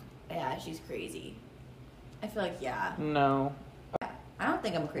 yeah, she's crazy? I feel like yeah. No. I don't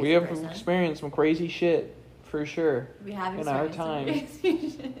think I'm a crazy We have person. experienced some crazy shit for sure. We have in our experienced some time. crazy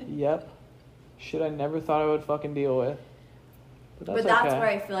shit. Yep. Shit I never thought I would fucking deal with. But that's where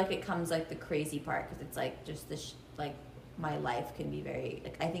I feel like it comes like the crazy part, because it's like just this like my life can be very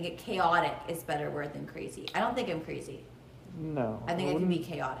like, I think it chaotic is a better word than crazy. I don't think I'm crazy. No. I think it can be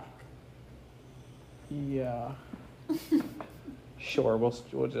chaotic. Yeah. Sure, we'll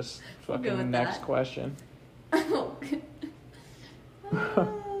just fucking go with next that. question.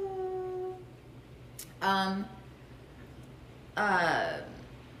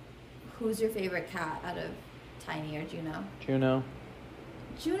 Who's your favorite cat out of Tiny or Juno? Juno.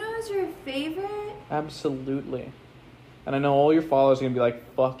 Juno is your favorite? Absolutely. And I know all your followers are gonna be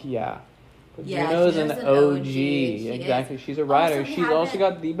like, fuck yeah. But Yeah, Juno is Juno's an an OG. OG. She Exactly. is. She's a rider. Also, we She's also haven't-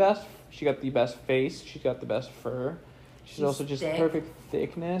 got the best. She got the best face. She's got the best fur. She's also just thick. perfect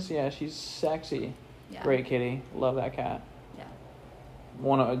thickness. Yeah, she's sexy. Yeah. Great kitty. Love that cat. Yeah.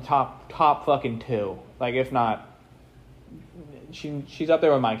 One of top fucking two. Like if not, she's up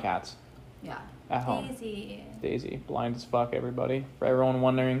there with my cats Yeah. at home. Daisy. Daisy, blind as fuck, everybody. For everyone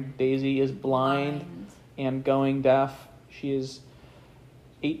wondering, Daisy is blind and going deaf. She is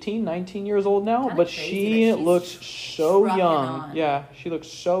 18, 19 years old now, Kinda but crazy she that she's looks so trucking young. on. Yeah, she looks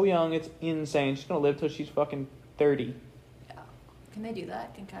so young. It's insane. She's gonna live till she's fucking 30. Yeah. Can they do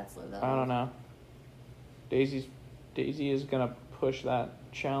that? Can cats live that I long? don't know. Daisy is gonna push that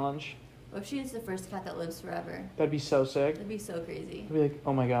challenge. What if she is the first cat that lives forever? That'd be so sick. That'd be so crazy. I'd be like,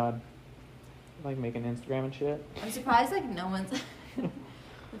 oh my god. Like making Instagram and shit. I'm surprised like no one's the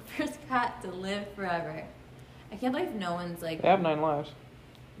first cat to live forever. I can't believe no one's like They have 9 lives.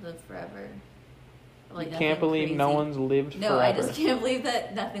 lived forever. You can't believe no one's lived No, forever. I just can't believe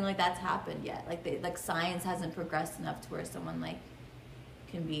that nothing like that's happened yet. Like science hasn't progressed enough to where someone like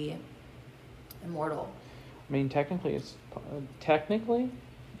can be immortal. I mean, technically,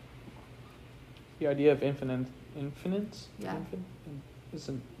 the idea of infinites, Yeah. isn't, it's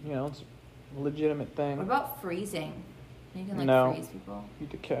a legitimate thing. What about freezing? You can like No. freeze people. You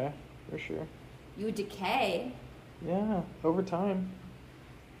decay, for sure. You would decay, Yeah, over time.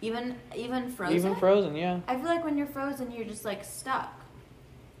 even frozen. Even frozen, yeah. I feel like when you're frozen, you're just like stuck,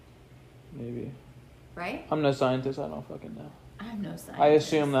 Maybe. right? I'm no scientist, I don't fucking know. I have no science. I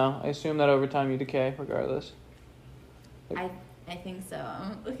assume that over time you decay, regardless. I think so.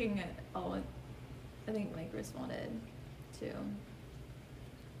 I'm looking at I think Mike responded to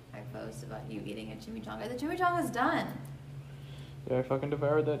my post about you eating a chimichanga. The chimichanga's done. Yeah, I fucking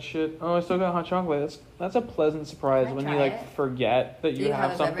devoured that shit. Oh, I still got hot chocolate. That's a pleasant surprise Can I when you try like it? forget that Do you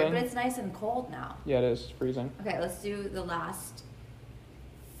have a something. beverage? But it's nice and cold now. Yeah, it is. It's freezing. Okay, let's do the last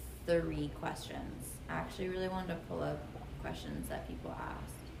 3 questions. I actually really wanted to pull up questions that people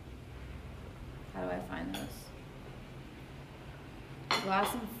asked. How do I find those? People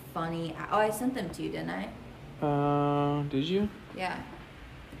asked some funny. Oh, I sent them to you, didn't I? Did you? Yeah,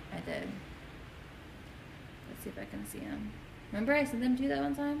 I did. Let's see if I can see them. Remember I sent them to you that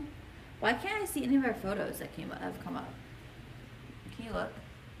one time? Why can't I see any of our photos that have come up? Can you look?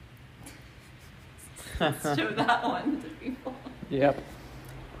 Let's show that one to people. Yep.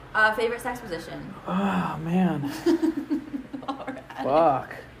 Favorite sex position? Oh, man. Alright.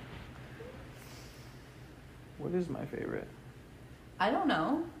 Fuck. What is my favorite? I don't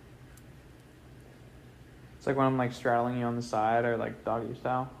know. It's like when I'm like straddling you on the side or like doggy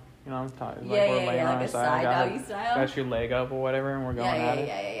style. You know what I'm talking Yeah, we're yeah, laying yeah, on like the a side got doggy style. Got your leg up or whatever and we're going at it.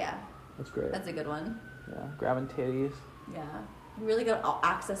 Yeah. That's great. That's a good one. Yeah, grabbing titties. Yeah. You really got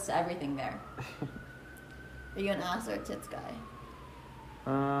access to everything there. Are you an ass or a tits guy?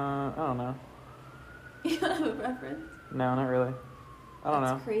 I don't know. You don't have a preference? No, not really. I don't know.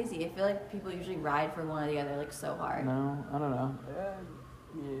 That's crazy. I feel like people usually ride for one or the other like so hard. No, I don't know.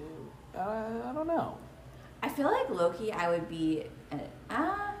 I don't know. I feel like low-key I would be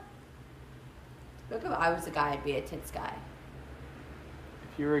look, if I was a guy, I'd be a tits guy.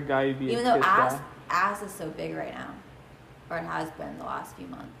 If you were a guy, you'd be Even a though tits guy. ass is so big right now. Or it has been the last few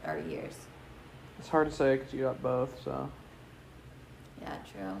months or years. It's hard to say because you got both, so. Yeah,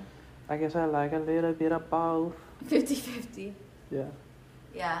 true. I guess I like a little bit of both. 50-50. Yeah.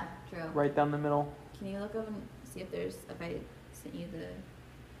 Yeah, true. Right down the middle. Can you look up and see if I sent you the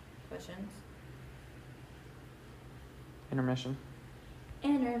questions? Intermission.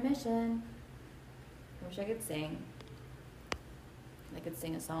 Intermission. I wish I could sing. I could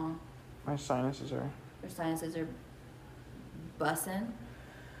sing a song. My sinuses are. Your sinuses are bussin'.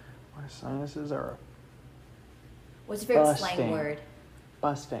 My sinuses are What's your favorite Busting. slang word?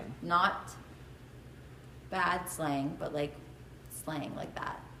 busting. Not bad slang, but like slang like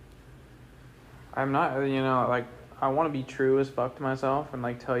that. I'm not, like, I want to be true as fuck to myself and,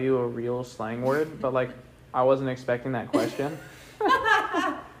 like, tell you a real slang word, but, like, I wasn't expecting that question.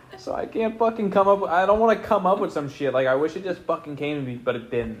 So I can't fucking I don't want to come up with some shit. Like, I wish it just fucking came to me, but it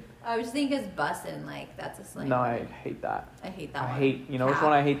didn't. I was thinking it's bussin', like, that's a slang. No, I hate that. I hate that one. You know which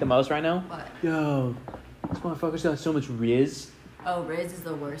one I hate the most right now? What? Yo, this motherfucker's got so much Riz. Oh, Riz is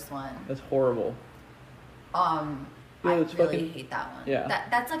the worst one. That's horrible. I really hate that one. Yeah.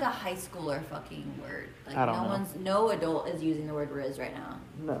 That's like a high schooler fucking word. Like, I don't know. No adult is using the word Riz right now.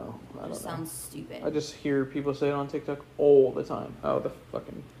 No, I don't know. It sounds stupid. I just hear people say it on TikTok all the time. Oh, the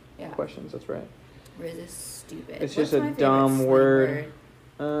fucking questions, that's right. Riz is stupid. It's What's just a dumb word.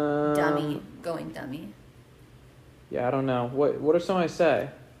 Dummy. Going dummy. Yeah, I don't know. What are some I say?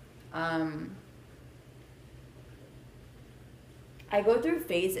 I go through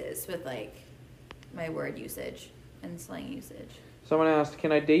phases with, like, my word usage and slang usage. Someone asked,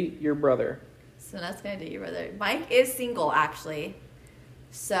 can I date your brother? So that's going to date your brother. Mike is single, actually.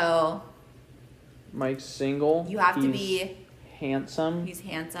 So... Mike's single. You have to be... handsome. He's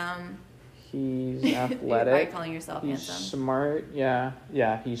handsome. He's athletic. Are you calling yourself he's handsome? Smart. Yeah,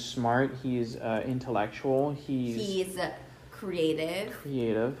 he's smart. He's intellectual. He's creative.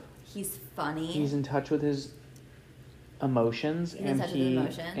 He's funny. He's in touch with his emotions.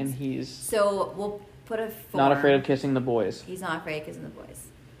 And he's... So we'll put a form. Not afraid of kissing the boys. He's not afraid of kissing the boys.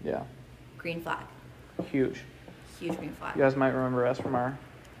 Yeah. Green flag. Huge green flag. You guys might remember us from our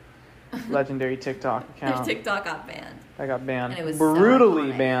legendary TikTok account. Our TikTok got banned. I got banned. And it was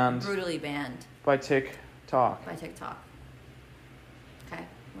brutally banned. Brutally banned. By TikTok. Okay,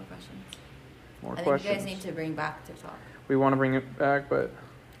 more questions. I think you guys need to bring back TikTok. We want to bring it back, but...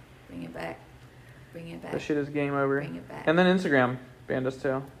 Bring it back. That shit is game over. Bring it back. And then Instagram banned us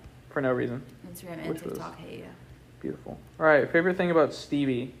too. For no reason. Instagram and TikTok hate you. Beautiful. Alright, favorite thing about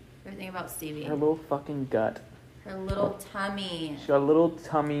Stevie. Her little fucking gut. Her little tummy. She got a little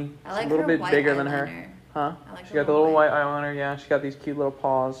tummy. I like a little her bit bigger than her. Huh? She got the little white eyeliner, yeah. She got these cute little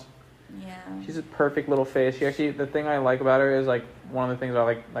paws. Yeah. She's a perfect little face. She actually, the thing I like about her is, like, one of the things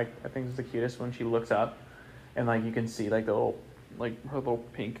I think is the cutest when she looks up and, like, you can see, like, the little, like, her little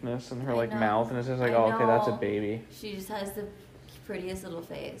pinkness in her, like, mouth, and it's just like, okay, that's a baby. She just has the prettiest little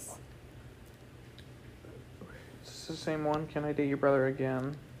face. Is this the same one? Can I date your brother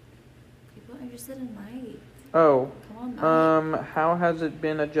again? People are interested in Mike. Oh. Come on, Mike. How has it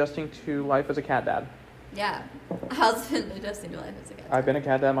been adjusting to life as a cat dad? Yeah. How's it been adjusting to life as a cat dad? I've been a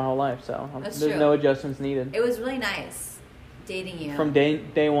cat dad my whole life, so there's no adjustments needed. It was really nice dating you. From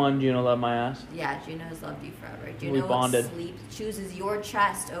day one, Juno loved my ass. Yeah, Juno's loved you forever. We bonded. Chooses your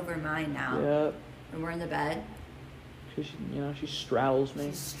chest over mine now. Yep. When we're in the bed. She straddles me.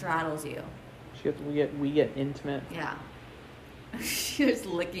 She straddles you. We get intimate. Yeah. She's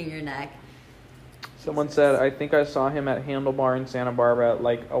licking your neck. Someone said, I think I saw him at Handlebar in Santa Barbara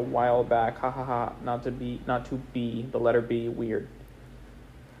like a while back. Ha ha ha. Not to be the letter B, weird.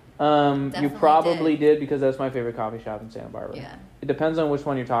 You probably did because that's my favorite coffee shop in Santa Barbara. Yeah. It depends on which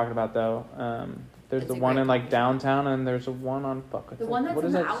one you're talking about though. There's the one in like downtown and there's a one on the one that's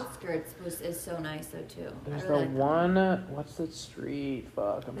on the outskirts is so nice though too. There's the one, what's the street?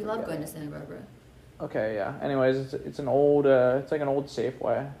 Fuck. We love going to Santa Barbara. Okay, yeah. Anyways, it's an old, it's like an old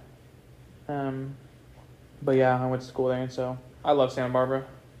Safeway. But yeah, I went to school there, and so I love Santa Barbara.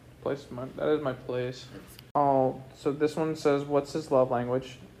 That is my place. So this one says, what's his love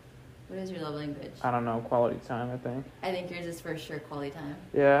language? What is your love language? I don't know, quality time, I think. I think yours is for sure quality time.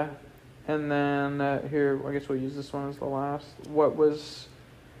 Yeah. And then here, I guess we'll use this one as the last. What was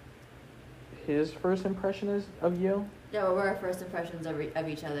his first impression of you? Yeah, what were our first impressions of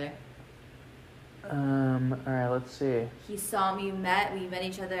each other? All right, let's see. He saw me, we met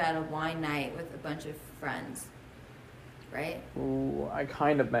each other at a wine night with a bunch of friends. Right? Ooh, I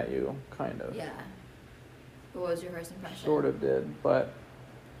kind of met you, kind of. Yeah. What was your first impression? Sort of did, but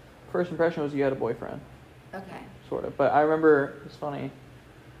first impression was you had a boyfriend. Okay. Sort of, but I remember, it's funny,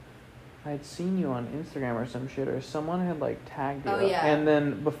 I had seen you on Instagram or some shit, or someone had like tagged you. Oh, yeah. And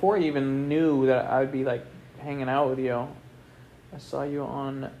then before I even knew that I'd be like hanging out with you, I saw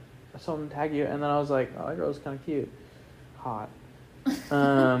someone tag you, and then I was like, oh, that girl's kind of cute. Hot.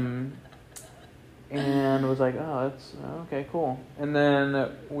 And was like, oh, that's okay, cool. And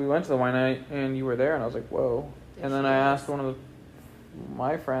then we went to the wine night, and you were there, and I was like, whoa. And then I asked one of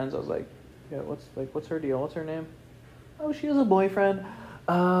my friends, I was like, yeah, what's her deal? What's her name? Oh, she has a boyfriend.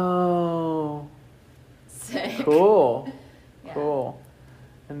 Oh. Sick. Cool. Yeah. Cool.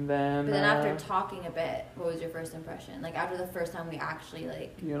 And then... But then after talking a bit, what was your first impression? Like, after the first time we actually,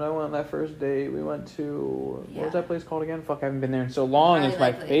 like... You and I went on that first date. We went to... What was that place called again? Fuck, I haven't been there in so long. It's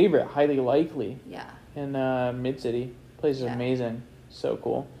my favorite. Highly Likely. Yeah. In Mid-City. Place is amazing. So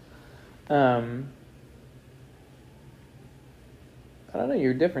cool. I don't know.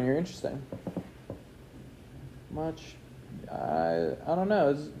 You're different. You're interesting. I don't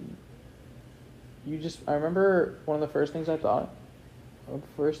know. I remember one of the first things I thought. The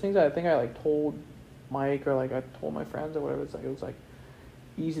first things I think I like told Mike or like I told my friends or whatever. It was like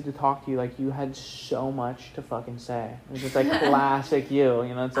easy to talk to you. Like you had so much to fucking say. It was just like classic you.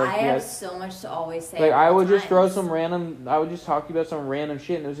 You know, it's like I have so much to always say. Like I would just throw I would just talk to you about some random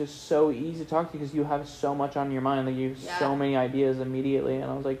shit, and it was just so easy to talk to you because you have so much on your mind. Like you have so many ideas immediately, and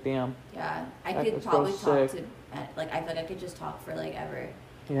I was like, damn. Yeah, I could probably talk to. Like I feel like I could just talk for like ever.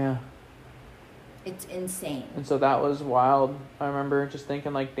 Yeah. It's insane. And so that was wild. I remember just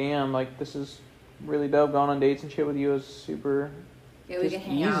thinking like, damn, like this is really dope. Going on dates and shit with you was super. Yeah, we could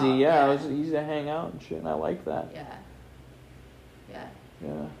hang easy. out. Yeah, it was easy to hang out and shit, and I liked that. Yeah. Yeah. Yeah.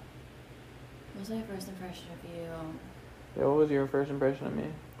 What was my first impression of you? Yeah, what was your first impression of me?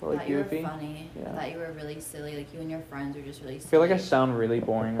 Like I thought goofy? you were funny. Yeah. I thought you were really silly. Like you and your friends were just really silly. I feel like I sound really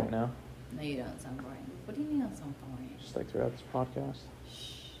boring right now. No, you don't sound boring. What do you mean I sound boring? Just like throughout this podcast.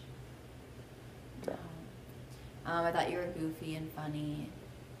 Shh. Okay. No. I thought you were goofy and funny.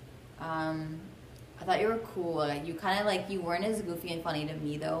 I thought you were cool. Like, you kind of like, you weren't as goofy and funny to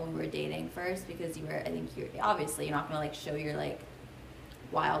me though when we were dating first because you were, I think you're not gonna like show your like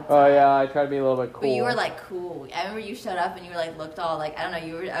wild side. Oh yeah, I tried to be a little bit cool. But you were like cool. I remember you showed up and you were like looked all like, I don't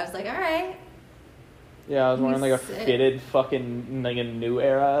know, I was like, all right. Yeah, I was wearing like a fitted fucking like a new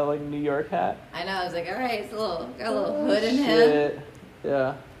era like New York hat. I know, I was like, all right, it's got a little hood in shit. him.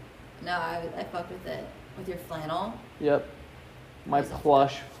 Yeah. No, I fucked with it. With your flannel. Yep. My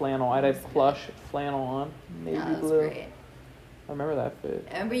plush flannel. I had plush flannel on. Navy that was blue. Great. I remember that fit.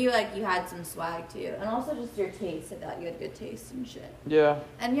 I remember you had some swag too. And also just your taste. I thought you had good taste and shit. Yeah.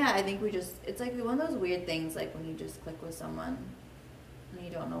 And yeah, I think it's like one of those weird things like when you just click with someone and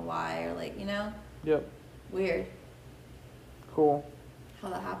you don't know why or like, you know? Yep. Weird. Cool. How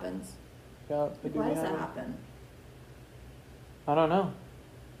that happens. Yeah. Like, why does that happen? I don't know.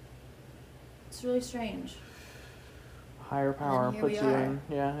 It's really strange. Higher power puts you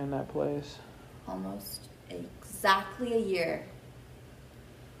in that place. Almost exactly a year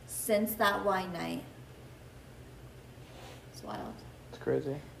since that wine night. It's wild. It's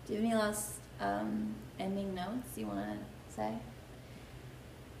crazy. Do you have any last ending notes you want to say?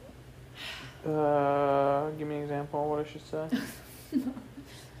 Give me an example of what I should say.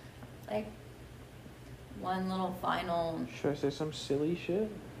 Like one little final. Should I say some silly shit?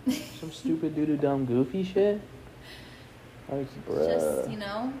 Some stupid dumb goofy shit? Like, bruh. Just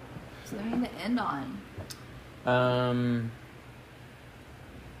something to end on.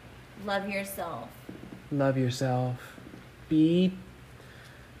 Love yourself. Love yourself. Be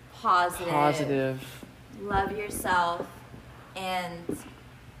positive. Love yourself and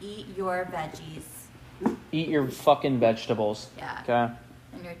eat your veggies. Eat your fucking vegetables. Yeah. Okay.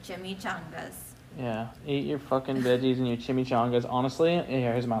 And your chimichangas. Yeah. Eat your fucking veggies and your chimichangas. Honestly,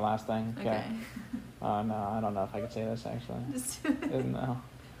 here's my last thing. Okay. No, I don't know if I could say this actually. No.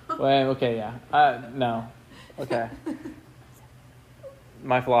 Wait, okay, yeah. No. Okay.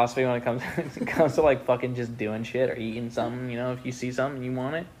 My philosophy when it comes to like fucking just doing shit or eating something, if you see something and you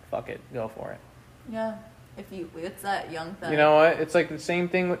want it, fuck it, go for it. Yeah. It's that young thing. You know what? It's like the same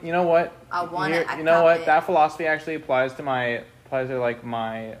thing. You know what? I want it. You know what? That philosophy actually applies to my.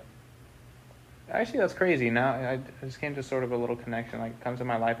 Actually, that's crazy. Now I just came to sort of a little connection. Like, it comes to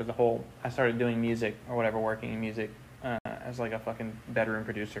my life as a whole. I started doing music or whatever, working in music as like a fucking bedroom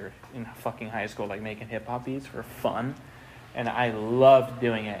producer in fucking high school, like making hip hop beats for fun, and I loved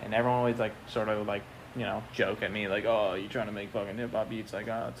doing it. And everyone always like sort of like joke at me like, oh, you trying to make fucking hip hop beats? Like,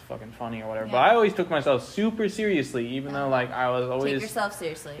 oh, it's fucking funny or whatever. Yeah. But I always took myself super seriously, even though like I was always take yourself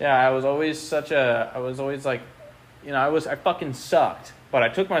seriously. Yeah, I was always like, I fucking sucked. But I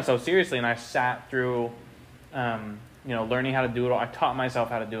took myself seriously, and I sat through, learning how to do it all. I taught myself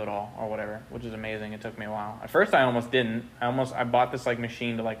how to do it all, or whatever, which is amazing. It took me a while. At first, I almost didn't. I bought this like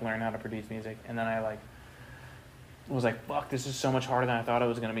machine to like learn how to produce music, and then I like was like, fuck, this is so much harder than I thought it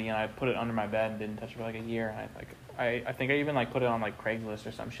was gonna be. And I put it under my bed and didn't touch it for like a year. And I think I even like put it on like Craigslist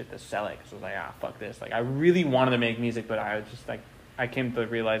or some shit to sell it because I was like, fuck this. Like, I really wanted to make music, but I was just like, I came to the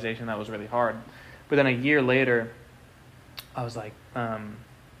realization that was really hard. But then a year later, I was like, I'm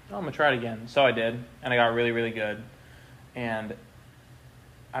gonna try it again. So I did, and I got really, really good. And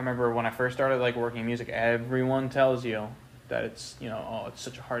I remember when I first started like working in music, everyone tells you that it's it's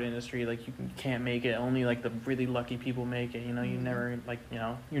such a hard industry. Like, you can't make it. Only like the really lucky people make it. You never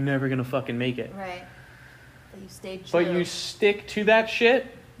you're never gonna fucking make it. Right. But you stay true. But you stick to that shit,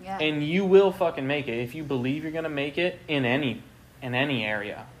 yeah, and you will fucking make it if you believe you're gonna make it in any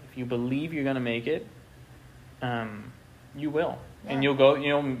area. If you believe you're gonna make it, you will. Yeah. And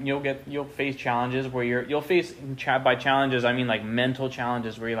you'll face challenges where you'll face by challenges, I mean like mental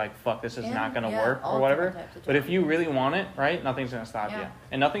challenges where you're like, fuck, this is not going to work or whatever. But if you really want it, right, nothing's going to stop you.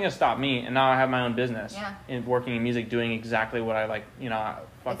 And nothing has stopped me. And now I have my own business and working in music, doing exactly what I like,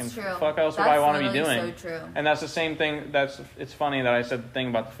 fucking fuck else would I want to be doing. So true. And that's the same thing. It's funny that I said the thing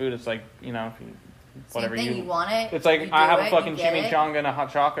about the food. It's like, if you, whatever you want it. It's like I have a fucking chimichanga and a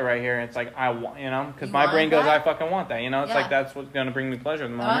hot chocolate right here. And it's like I want, because my brain goes, I fucking want that. It's like that's what's gonna bring me pleasure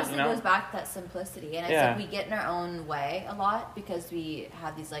in the moment. It honestly goes back to that simplicity, and I think we get in our own way a lot because we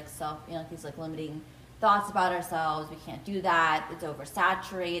have these like these like limiting thoughts about ourselves. We can't do that. It's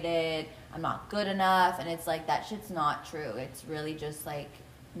oversaturated. I'm not good enough, and it's like that shit's not true. It's really just like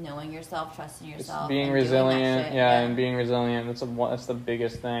knowing yourself, trusting yourself, it's being and resilient, and being resilient. That's the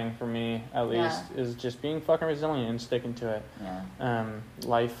biggest thing for me, at least, is just being fucking resilient and sticking to it.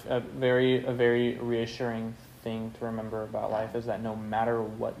 Life, a very reassuring thing to remember about life is that no matter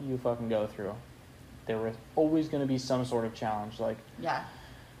what you fucking go through, there is always going to be some sort of challenge. Like,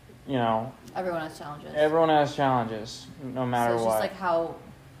 everyone has challenges. Everyone has challenges, no matter what. So it's just like how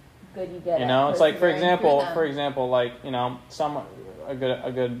good you get. It's like for example, like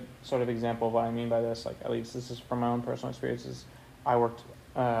a good sort of example of what I mean by this, like at least this is from my own personal experiences. I worked,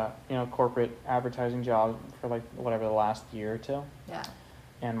 corporate advertising job for like whatever the last year or two. Yeah.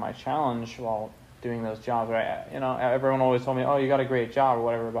 And my challenge while doing those jobs, right? Everyone always told me, "Oh, you got a great job" or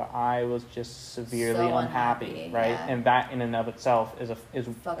whatever, but I was just severely unhappy, right? Yeah. And that in and of itself is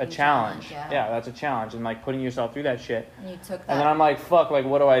a challenge. Yeah, that's a challenge, and like putting yourself through that shit. And you took that. And then I'm like, "Fuck! Like,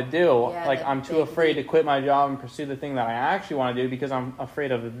 what do I do?" Yeah, like, I'm too afraid to quit my job and pursue the thing that I actually want to do because I'm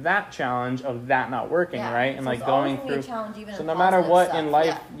afraid of that challenge of that not working, right? And so like going through. So no matter what in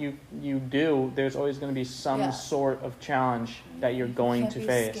life you do, there's always going to be some sort of challenge that you're going to face.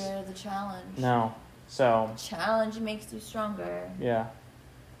 Can't be scared of the challenge. No. So challenge makes you stronger. Yeah.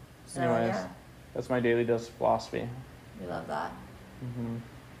 So, anyways, that's my daily dose of philosophy. We love that.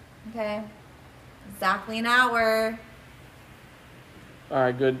 Okay. Exactly an hour. All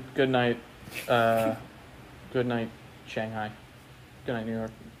right. Good night. Good night, Shanghai. Good night, New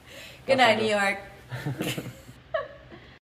York. Good night, New York.